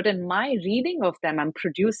each other. But in my reading of them, I'm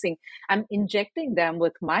injecting them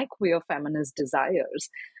with my queer feminist desires.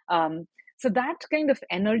 So that kind of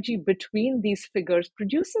energy between these figures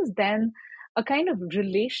produces then a kind of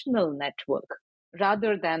relational network,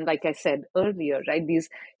 rather than, like I said earlier, right, these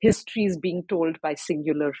histories being told by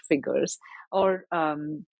singular figures. Or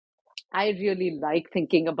I really like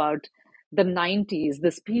thinking about the 90s,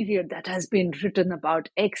 this period that has been written about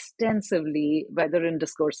extensively, whether in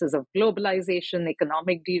discourses of globalization,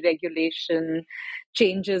 economic deregulation,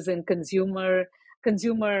 changes in consumer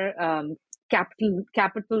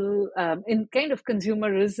capital in kind of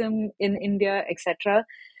consumerism in India, etc.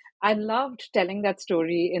 I loved telling that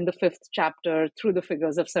story in the 5th chapter through the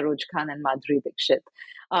figures of Saroj Khan and Madhuri Dixit.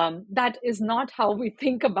 That is not how we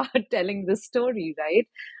think about telling the story, right?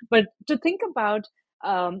 But to think about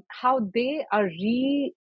how they are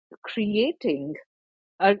recreating,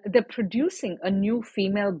 they're producing a new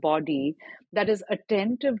female body that is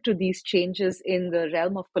attentive to these changes in the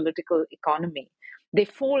realm of political economy. They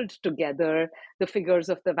fold together the figures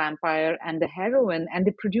of the vampire and the heroine, and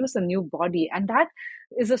they produce a new body. And that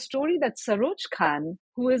is a story that Saroj Khan,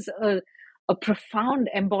 who is a profound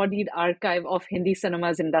embodied archive of Hindi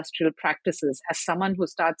cinema's industrial practices, as someone who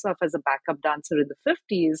starts off as a backup dancer in the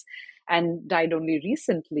 50s and died only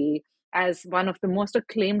recently, as one of the most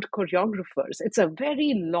acclaimed choreographers. It's a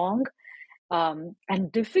very long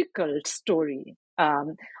and difficult story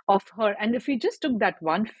of her. And if we just took that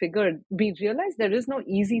one figure, we realize there is no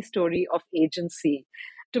easy story of agency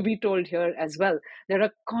to be told here as well. There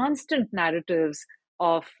are constant narratives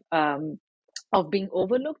of being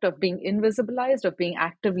overlooked, of being invisibilized, of being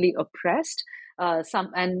actively oppressed,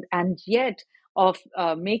 and yet of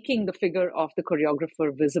making the figure of the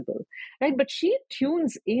choreographer visible, right? But she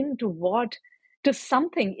tunes into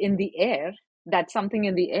something in the air. That something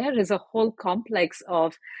in the air is a whole complex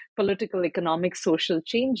of political, economic, social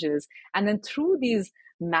changes, and then through these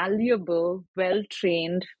malleable,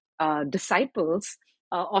 well-trained disciples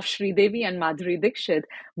of Sri Devi and Madhuri Dixit,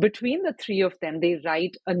 between the three of them, they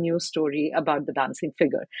write a new story about the dancing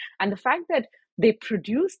figure. And the fact that they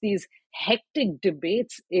produce these hectic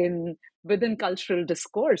debates within cultural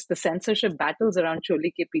discourse, the censorship battles around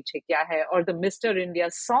Choli Ke Piche Kya Hai, or the Mr.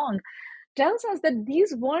 India song, tells us that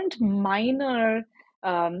these weren't minor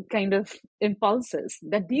kind of impulses,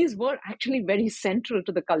 that these were actually very central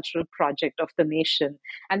to the cultural project of the nation,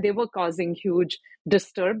 and they were causing huge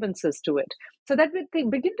disturbances to it. So that we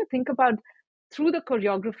begin to think about, through the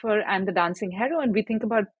choreographer and the dancing heroine, we think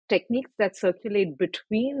about techniques that circulate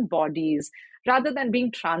between bodies rather than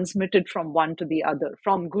being transmitted from one to the other,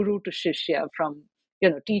 from guru to shishya, from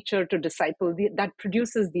teacher to disciple. That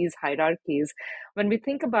produces these hierarchies. When we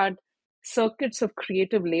think about circuits of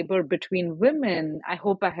creative labor between women, I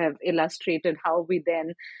hope I have illustrated how we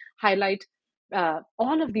then highlight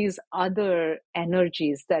all of these other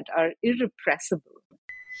energies that are irrepressible.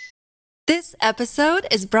 This episode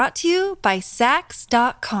is brought to you by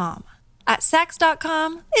Sax.com. At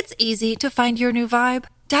Sax.com, it's easy to find your new vibe.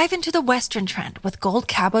 Dive into the Western trend with gold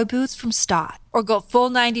cowboy boots from Stott, or go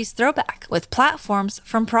full 90s throwback with platforms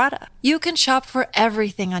from Prada. You can shop for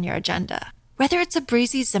everything on your agenda, whether it's a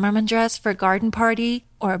breezy Zimmermann dress for a garden party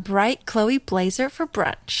or a bright Chloe blazer for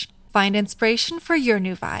brunch. Find inspiration for your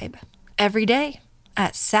new vibe every day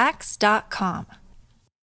at Sax.com.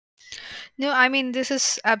 No, I mean, this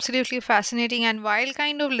is absolutely fascinating. And while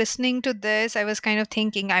kind of listening to this, I was kind of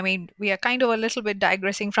thinking, I mean, we are kind of a little bit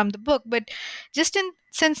digressing from the book, but just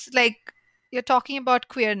since like you're talking about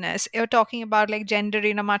queerness, you're talking about like gender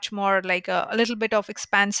in a much more like a little bit of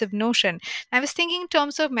expansive notion. I was thinking in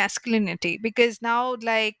terms of masculinity, because now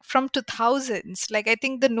like from 2000s, like I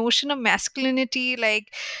think the notion of masculinity,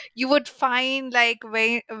 like you would find like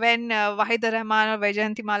when Wahida Rahman or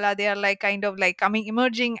Vaijayanti Mala, they are like kind of like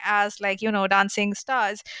emerging as like dancing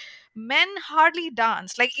stars. Men hardly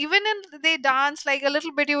dance. Like even in they dance like a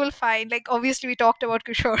little bit, you will find like obviously we talked about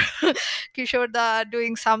Kishore Kishore Da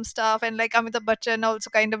doing some stuff, and like Amitabh Bachchan also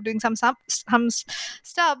kind of doing some stuff,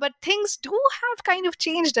 but things do have kind of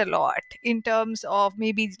changed a lot in terms of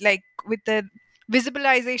maybe like with the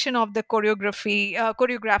visibilization of the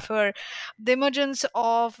choreographer, the emergence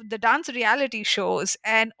of the dance reality shows,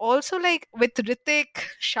 and also like with Ritik,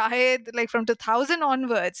 Shahid, like from 2000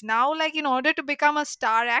 onwards, now like in order to become a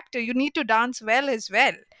star actor you need to dance well as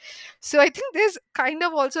well. So I think there's kind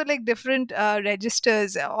of also like different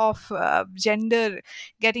registers of gender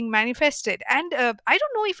getting manifested. And I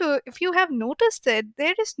don't know if you have noticed that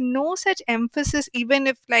there is no such emphasis, even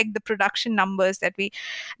if like the production numbers that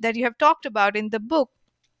you have talked about in the book,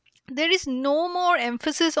 there is no more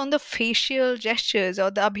emphasis on the facial gestures or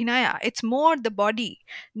the abhinaya. It's more the body,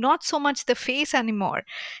 not so much the face anymore.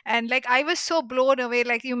 And like I was so blown away,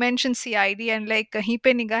 like you mentioned CID and like kahin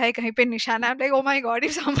pe nigah hai, kahin pe nishana. I'm like, oh my god,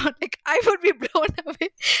 if someone like I would be blown away.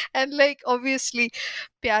 And like obviously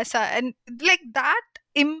Pyasa, and like that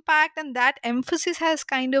impact and that emphasis has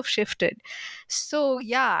kind of shifted. So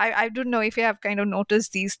yeah, I don't know if you have kind of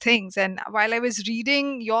noticed these things. And while I was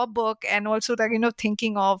reading your book and also like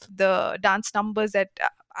thinking of the dance numbers that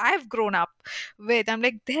I've grown up with, I'm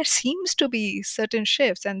like, there seems to be certain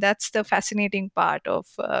shifts, and that's the fascinating part of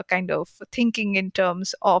kind of thinking in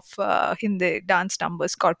terms of Hindi dance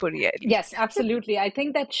numbers corporeally. Yes, absolutely. I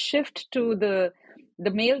think that shift to the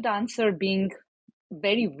male dancer being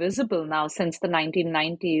very visible now since the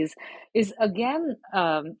 1990s is, again,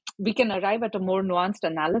 we can arrive at a more nuanced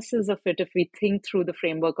analysis of it if we think through the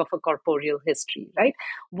framework of a corporeal history, right?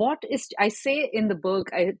 What is, I say in the book,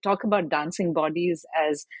 I talk about dancing bodies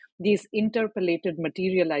as these interpolated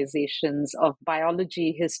materializations of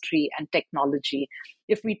biology, history, and technology.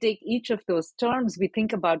 If we take each of those terms, we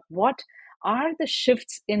think about what are the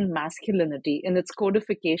shifts in masculinity, in its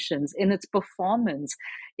codifications, in its performance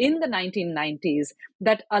in the 1990s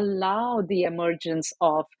that allow the emergence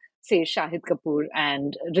of, say, Shahid Kapoor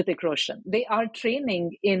and Hrithik Roshan. They are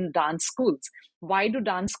training in dance schools. Why do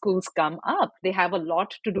dance schools come up? They have a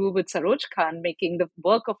lot to do with Saroj Khan making the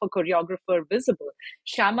work of a choreographer visible.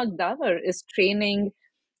 Shamak Davar is training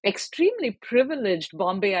extremely privileged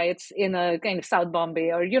Bombayites in a kind of South Bombay,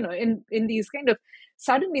 or, in these kind of,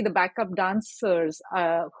 suddenly the backup dancers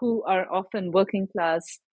who are often working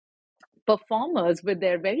class performers with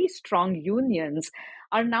their very strong unions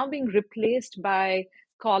are now being replaced by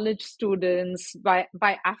college students, by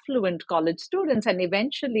affluent college students, and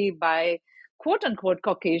eventually by quote unquote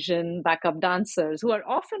Caucasian backup dancers who are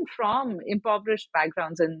often from impoverished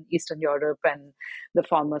backgrounds in Eastern Europe and the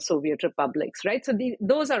former Soviet republics, right? So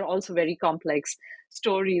those are also very complex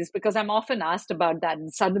stories, because I'm often asked about that.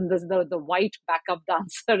 And suddenly there's the white backup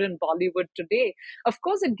dancer in Bollywood today. Of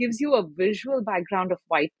course, it gives you a visual background of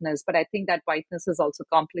whiteness, but I think that whiteness is also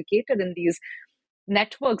complicated in these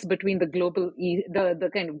networks between the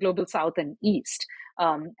kind of global South and East,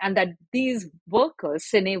 and that these workers,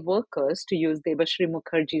 cine workers, to use Debashri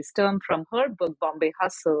Mukherjee's term from her book Bombay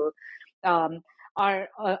Hustle, are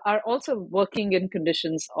also working in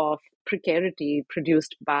conditions of precarity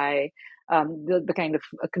produced by the kind of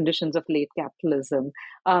conditions of late capitalism.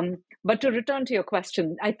 But to return to your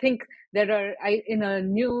question, I think there are in a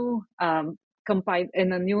new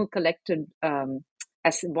collected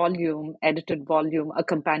as edited volume, A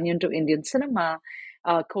Companion to Indian Cinema,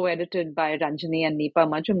 co-edited by Ranjani and Nipa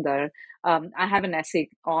Majumdar, I have an essay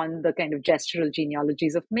on the kind of gestural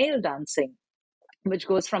genealogies of male dancing, which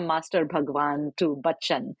goes from Master Bhagwan to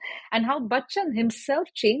Bachchan, and how Bachchan himself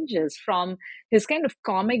changes from his kind of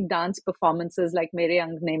comic dance performances like Mere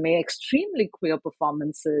Angne Mein, extremely queer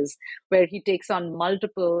performances, where he takes on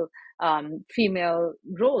multiple female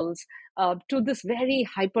roles, to this very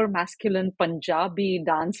hyper-masculine Punjabi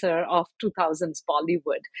dancer of 2000s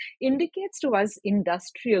Bollywood, indicates to us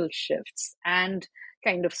industrial shifts and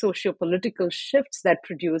kind of socio-political shifts that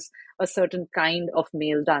produce a certain kind of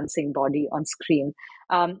male dancing body on screen.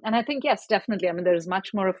 And I think, yes, definitely. I mean, there is much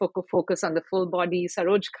more of a focus on the full body.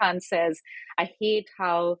 Saroj Khan says, I hate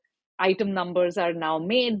how item numbers are now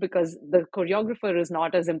made because the choreographer is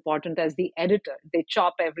not as important as the editor. They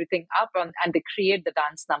chop everything up and they create the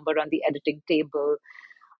dance number on the editing table.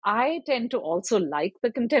 I tend to also like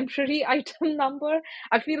the contemporary item number.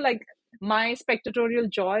 I feel like my spectatorial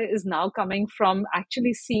joy is now coming from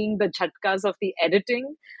actually seeing the jhatkas of the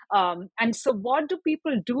editing. And so what do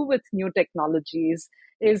people do with new technologies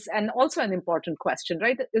is also an important question,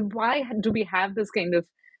 right? Why do we have this kind of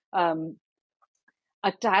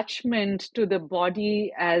attachment to the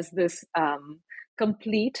body as this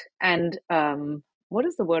complete and what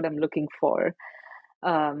is the word I'm looking for?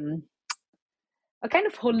 A kind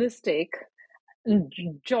of holistic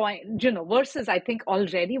joy, versus I think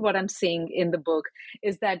already what I'm saying in the book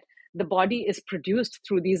is that the body is produced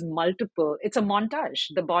through these multiple, it's a montage.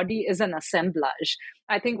 The body is an assemblage.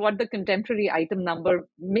 I think what the contemporary item number,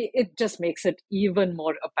 it just makes it even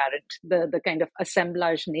more apparent, the kind of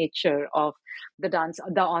assemblage nature of the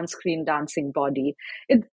on-screen dancing body.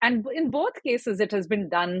 And in both cases, it has been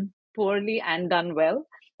done poorly and done well.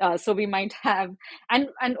 So we might have,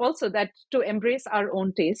 and also that to embrace our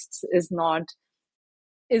own tastes is not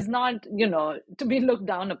to be looked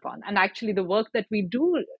down upon. And actually the work that we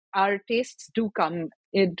do, our tastes do come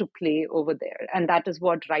into play over there, and that is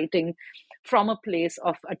what writing from a place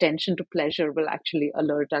of attention to pleasure will actually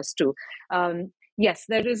alert us to. Yes,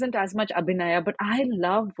 there isn't as much abhinaya, but I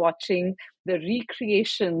love watching the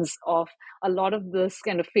recreations of a lot of this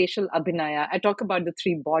kind of facial abhinaya. I talk about the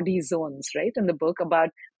 3 body zones, right, in the book, about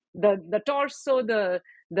the torso, the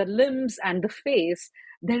limbs, and the face.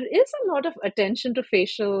 There is a lot of attention to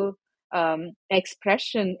facial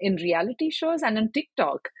expression in reality shows and in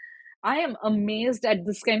TikTok. I am amazed at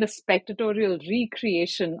this kind of spectatorial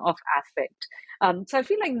recreation of affect. So I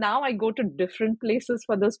feel like now I go to different places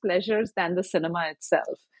for those pleasures than the cinema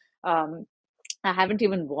itself. I haven't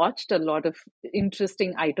even watched a lot of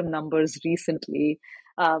interesting item numbers recently.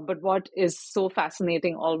 But what is so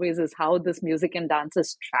fascinating always is how this music and dance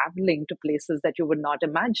is traveling to places that you would not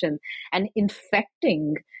imagine and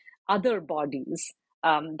infecting other bodies.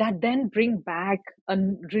 that then bring back a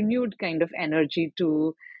renewed kind of energy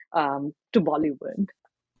to Bollywood.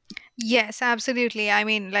 Yes, absolutely. I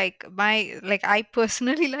mean, I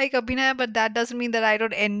personally like Abhinaya, but that doesn't mean that I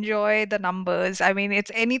don't enjoy the numbers. I mean, it's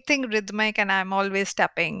anything rhythmic, and I'm always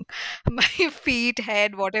tapping my feet,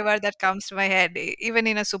 head, whatever that comes to my head, even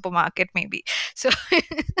in a supermarket, maybe. So,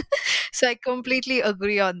 so I completely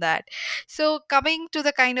agree on that. So, coming to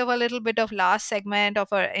the kind of a little bit of last segment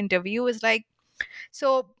of our interview is like,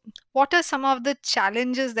 so, what are some of the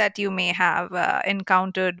challenges that you may have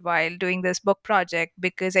encountered while doing this book project?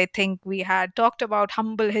 Because I think we had talked about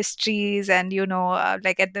humble histories, and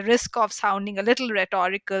like at the risk of sounding a little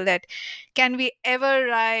rhetorical, that can we ever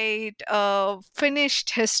write a finished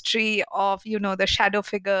history of the shadow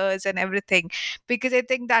figures and everything? Because I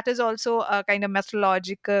think that is also a kind of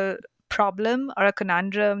methodological problem or a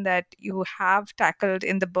conundrum that you have tackled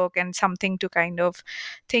in the book, and something to kind of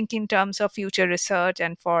think in terms of future research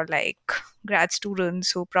and for like grad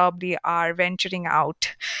students who probably are venturing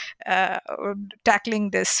out, tackling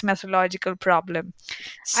this methodological problem. I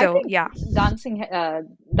So think yeah.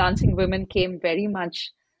 Dancing Women came very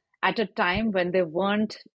much at a time when there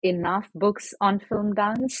weren't enough books on film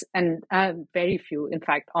dance, and very few, in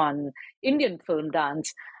fact, on Indian film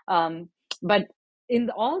dance. But in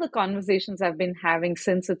all the conversations I've been having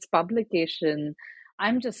since its publication,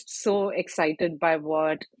 I'm just so excited by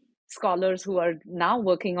what scholars who are now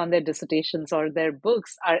working on their dissertations or their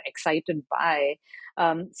books are excited by.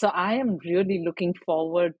 So I am really looking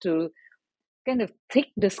forward to kind of thick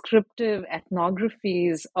descriptive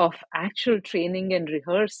ethnographies of actual training and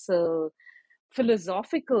rehearsal,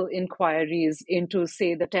 philosophical inquiries into,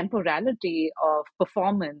 say, the temporality of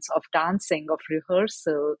performance, of dancing, of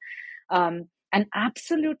rehearsal, and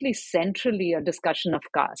absolutely centrally a discussion of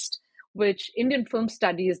caste, which Indian film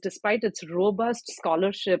studies, despite its robust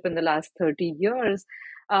scholarship in the last 30 years,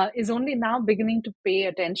 is only now beginning to pay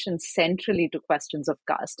attention centrally to questions of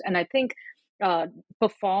caste. And I think uh,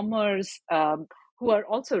 performers who are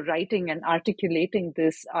also writing and articulating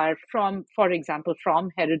this are from, for example,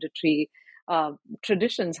 from hereditary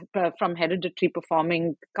traditions, from hereditary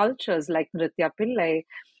performing cultures like Nritya Pillai,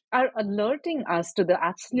 are alerting us to the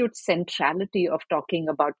absolute centrality of talking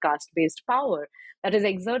about caste based power that is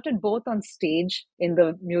exerted both on stage in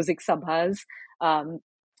the music sabhas, um,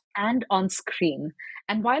 and on screen.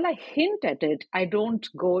 And while I hint at it, I don't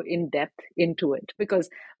go in depth into it, because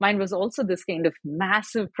mine was also this kind of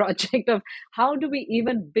massive project of how do we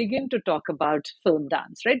even begin to talk about film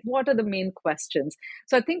dance, right? What are the main questions?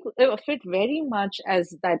 So I think of it very much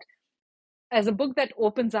as that, as a book that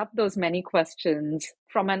opens up those many questions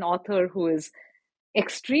from an author who is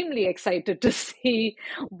extremely excited to see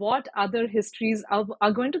what other histories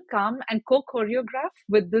are going to come and co-choreograph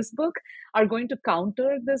with this book, are going to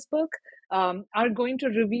counter this book, are going to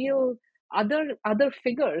reveal other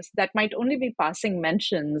figures that might only be passing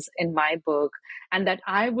mentions in my book, and that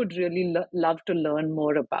I would really love to learn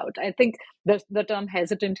more about. I think the term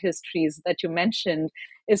hesitant histories that you mentioned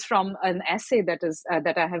is from an essay that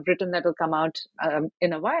I have written that will come out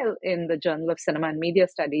in a while in the Journal of Cinema and Media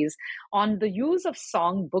Studies, on the use of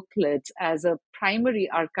song booklets as a primary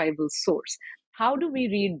archival source. How do we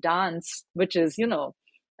read dance, which is,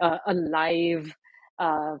 a live,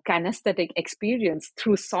 kinesthetic experience,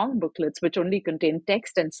 through song booklets, which only contain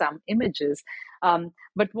text and some images?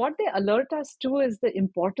 But what they alert us to is the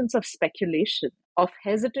importance of speculation, of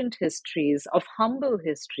hesitant histories, of humble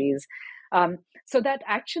histories, so that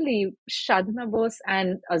actually Shadna Bose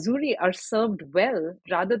and Azuri are served well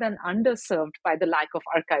rather than underserved by the lack of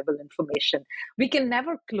archival information. We can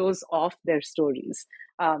never close off their stories.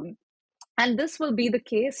 And this will be the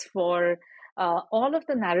case for all of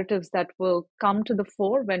the narratives that will come to the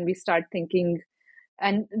fore when we start thinking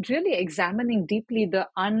and really examining deeply the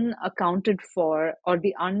unaccounted for or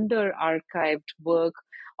the under archived work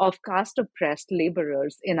of caste oppressed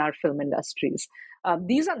laborers in our film industries.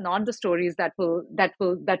 These are not the stories that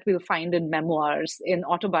we'll find in memoirs, in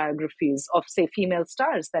autobiographies of, say, female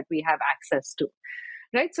stars that we have access to,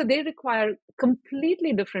 right? So they require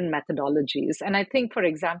completely different methodologies. And I think, for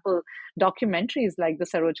example, documentaries like the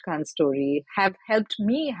Saroj Khan story have helped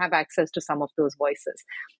me have access to some of those voices.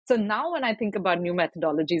 So now when I think about new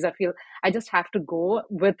methodologies, I feel I just have to go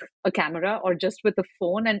with a camera or just with a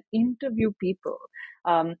phone and interview people.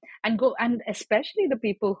 And especially the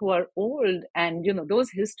people who are old, and those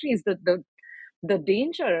histories, the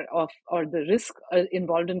danger of, or the risk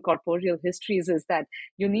involved in corporeal histories, is that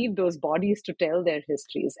you need those bodies to tell their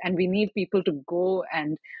histories, and we need people to go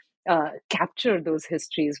and capture those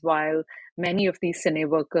histories while many of these cine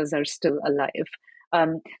workers are still alive.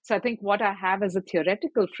 So I think what I have as a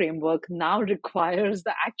theoretical framework now requires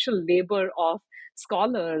the actual labor of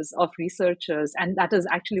scholars, of researchers. And that is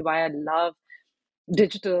actually why I love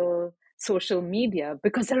digital social media,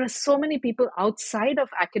 because there are so many people outside of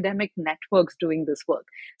academic networks doing this work.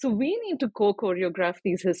 So we need to co-choreograph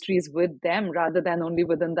these histories with them rather than only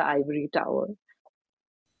within the ivory tower.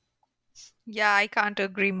 Yeah, I can't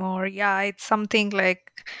agree more. Yeah, it's something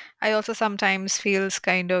like I also sometimes feels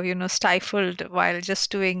kind of, stifled while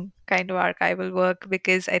just doing kind of archival work,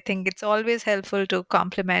 because I think it's always helpful to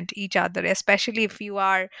complement each other, especially if you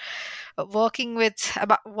are working with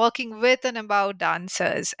and about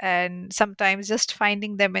dancers, and sometimes just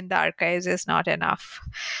finding them in the archives is not enough.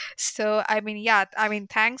 So I mean, yeah, I mean,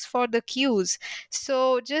 thanks for the cues.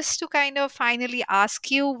 So just to kind of finally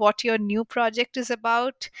ask you what your new project is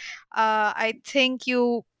about, I think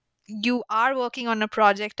you are working on a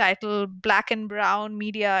project titled Black and Brown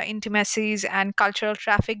Media Intimacies and Cultural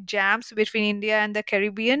Traffic Jams between India and the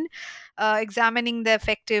Caribbean, examining the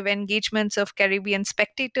effective engagements of Caribbean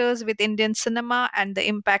spectators with Indian cinema and the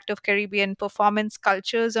impact of Caribbean performance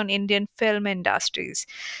cultures on Indian film industries.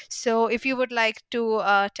 So, if you would like to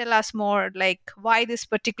tell us more, like why this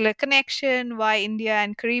particular connection, why India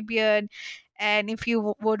and Caribbean, and if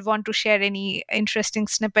you would want to share any interesting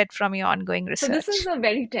snippet from your ongoing So this is research. a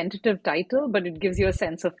very tentative title, but it gives you a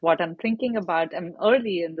sense of what I'm thinking about. I'm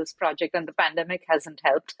early in this project, and the pandemic hasn't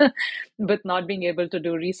helped with not being able to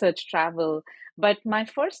do research travel. But my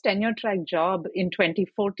first tenure track job in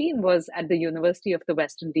 2014 was at the University of the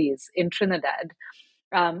West Indies in Trinidad.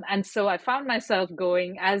 And so I found myself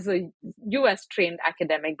going as a US trained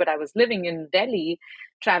academic, but I was living in Delhi,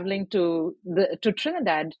 traveling to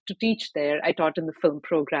Trinidad to teach there. I taught in the film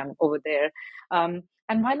program over there. And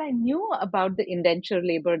while I knew about the indenture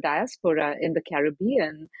labor diaspora in the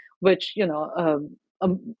Caribbean, which,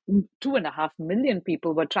 2.5 million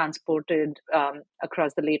people were transported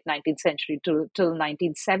across the late 19th century till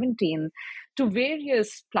 1917 to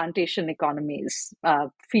various plantation economies,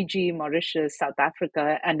 Fiji, Mauritius, South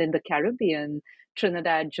Africa, and in the Caribbean,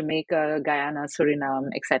 Trinidad, Jamaica, Guyana, Suriname,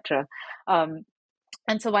 etc. Um,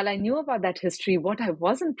 and so while I knew about that history, what I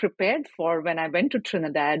wasn't prepared for when I went to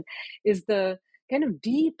Trinidad is the kind of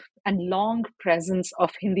deep and long presence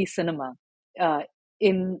of Hindi cinema uh,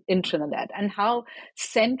 in Trinidad, and how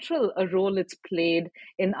central a role it's played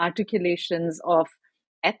in articulations of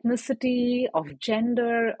ethnicity, of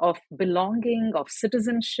gender, of belonging, of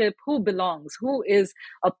citizenship, who belongs, who is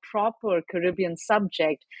a proper Caribbean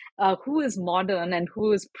subject, who is modern and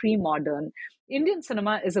who is pre-modern. Indian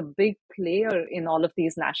cinema is a big player in all of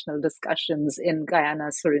these national discussions in Guyana,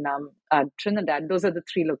 Suriname, Trinidad. Those are the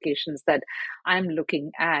three locations that I'm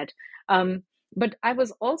looking at. But I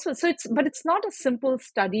was also it's not a simple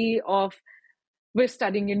study of we're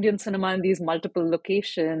studying Indian cinema in these multiple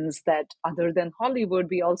locations that other than Hollywood,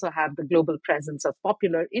 we also have the global presence of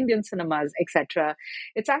popular Indian cinemas, etc.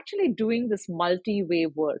 It's actually doing this multi-way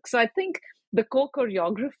work. So I think the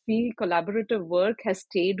co-choreography, collaborative work has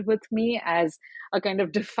stayed with me as a kind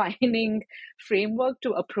of defining framework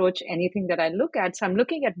to approach anything that I look at. So I'm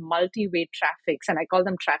looking at multi-way traffics, and I call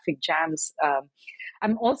them traffic jams.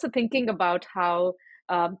 I'm also thinking about how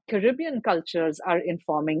Caribbean cultures are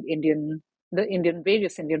informing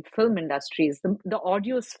various Indian film industries, the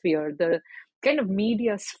audio sphere, the kind of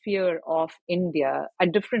media sphere of India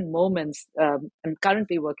at different moments. I'm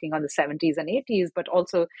currently working on the 70s and 80s, but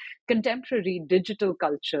also contemporary digital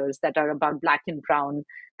cultures that are about Black and Brown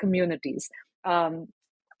communities.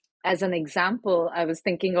 As an example, I was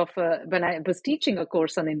thinking of when I was teaching a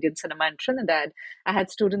course on Indian cinema in Trinidad, I had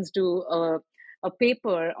students do a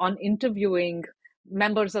paper on interviewing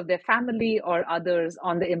members of their family or others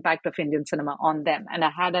on the impact of Indian cinema on them. And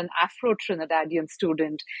I had an Afro Trinidadian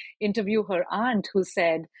student interview her aunt, who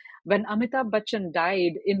said, when Amitabh Bachchan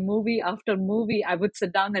died, in movie after movie, I would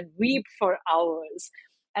sit down and weep for hours.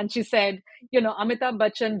 And she said, Amitabh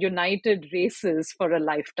Bachchan united races for a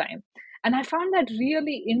lifetime. And I found that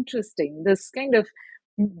really interesting, this kind of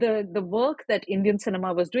the work that Indian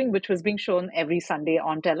cinema was doing, which was being shown every Sunday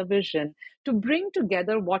on television, to bring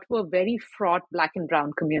together what were very fraught Black and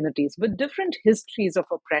Brown communities with different histories of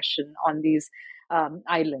oppression on these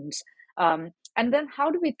islands. And then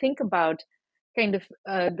how do we think about kind of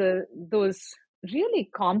those really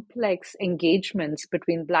complex engagements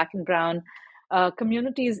between Black and Brown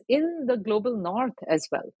communities in the global north as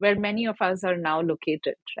well, where many of us are now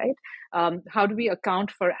located, right? How do we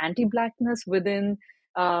account for anti-Blackness within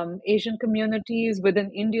Asian communities,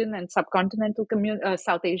 within Indian and subcontinental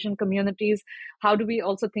South Asian communities? How do we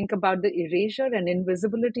also think about the erasure and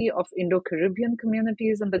invisibility of Indo-Caribbean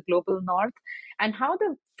communities in the global north? And how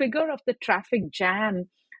the figure of the traffic jam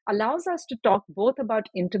allows us to talk both about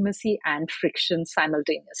intimacy and friction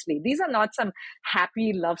simultaneously. These are not some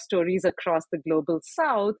happy love stories across the global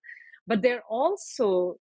south, but they're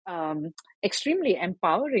also extremely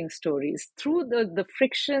empowering stories. Through the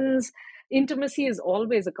frictions, intimacy is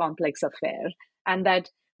always a complex affair, and that,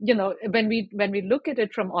 when we look at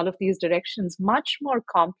it from all of these directions, much more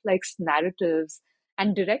complex narratives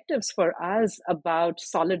and directives for us about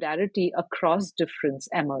solidarity across difference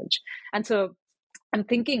emerge. And so I'm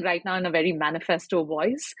thinking right now in a very manifesto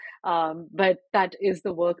voice, but that is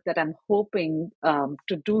the work that I'm hoping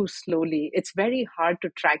to do slowly. It's very hard to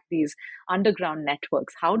track these underground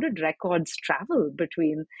networks. How did records travel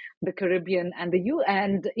between the Caribbean and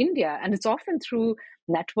and India? And it's often through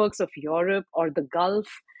networks of Europe or the Gulf,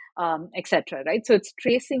 etc. Right? So it's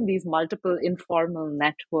tracing these multiple informal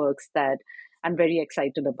networks that I'm very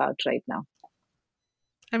excited about right now.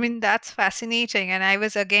 I mean, that's fascinating. And I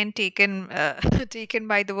was again taken taken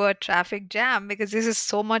by the word traffic jam, because this is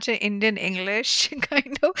so much in Indian English,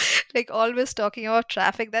 kind of like always talking about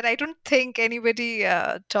traffic, that I don't think anybody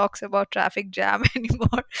talks about traffic jam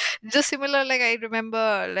anymore. Just similar, like I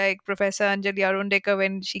remember like Professor Anjali Arundekar,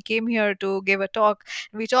 when she came here to give a talk,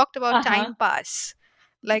 we talked about Uh-huh. time pass.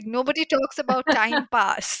 Like nobody talks about time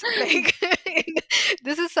pass. Like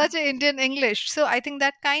this is such an Indian English. So I think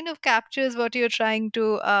that kind of captures what you're trying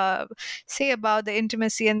to say about the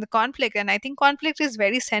intimacy and the conflict. And I think conflict is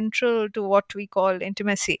very central to what we call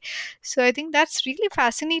intimacy. So I think that's really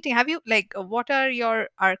fascinating. Have you, like, what are your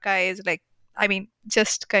archives like? I mean,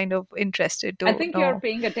 just kind of interested I to think you're know.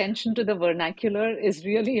 paying attention to the vernacular is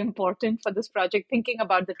really important for this project. Thinking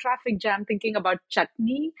about the traffic jam, thinking about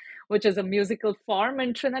chutney, which is a musical form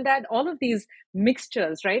in Trinidad, all of these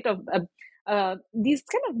mixtures, right, of these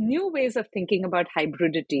kind of new ways of thinking about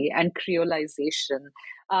hybridity and creolization.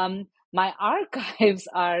 My archives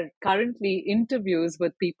are currently interviews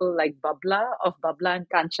with people like Babla of Babla and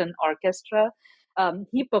Kanchan Orchestra.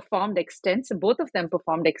 He performed extensive, both of them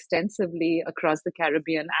performed extensively across the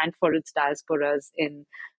Caribbean and for its diasporas in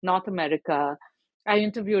North America. I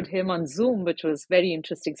interviewed him on Zoom, which was very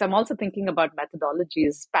interesting. So I'm also thinking about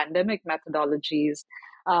methodologies, pandemic methodologies.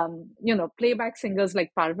 Playback singers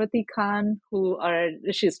like Parvati Khan,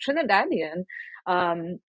 she's Trinidadian.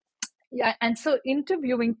 Yeah, and so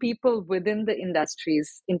interviewing people within the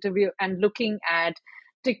industries, looking at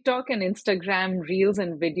TikTok and Instagram reels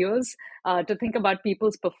and videos to think about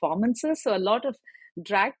people's performances. So a lot of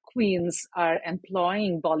drag queens are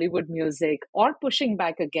employing Bollywood music or pushing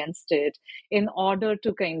back against it in order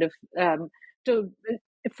to kind of to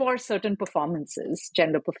for certain performances,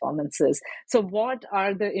 gender performances. So what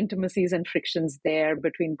are the intimacies and frictions there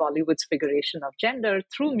between Bollywood's figuration of gender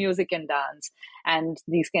through music and dance and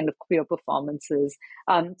these kind of queer performances?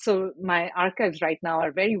 So my archives right now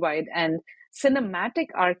are very wide, and cinematic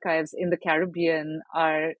archives in the Caribbean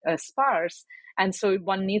are sparse. And so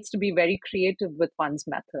one needs to be very creative with one's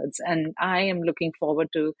methods. And I am looking forward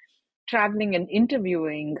to traveling and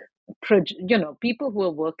interviewing people who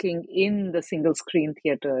are working in the single screen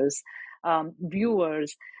theaters,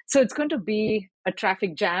 viewers. So it's going to be a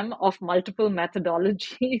traffic jam of multiple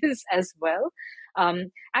methodologies as well.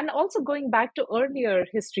 And also going back to earlier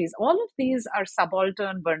histories, all of these are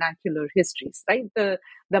subaltern vernacular histories, right? The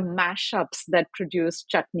mashups that produce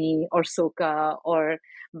chutney or soca or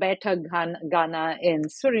beta Ghana in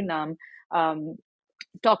Suriname,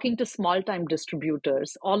 talking to small time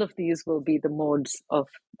distributors. All of these will be the modes of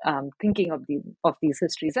thinking of these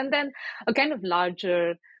histories, and then a kind of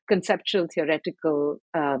larger conceptual theoretical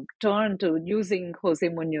turn to using Jose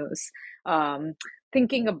Munoz,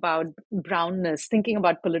 thinking about brownness, thinking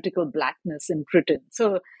about political blackness in Britain.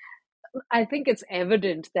 So I think it's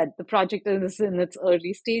evident that the project is in its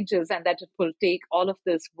early stages and that it will take all of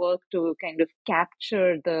this work to kind of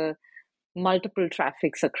capture the multiple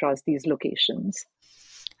traffics across these locations.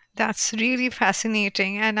 That's really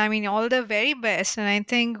fascinating. And I mean, all the very best. And I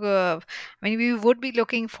think, I mean, we would be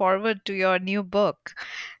looking forward to your new book.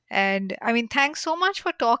 And I mean, thanks so much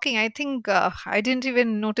for talking. I think I didn't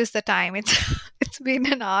even notice the time. It's it's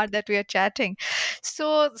been an hour that we are chatting.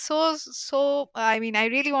 So. I mean, I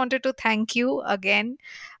really wanted to thank you again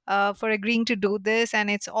for agreeing to do this. And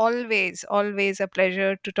it's always a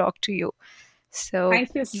pleasure to talk to you. So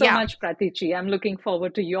Thank you so yeah. much, Pratichi. I'm looking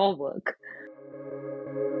forward to your work.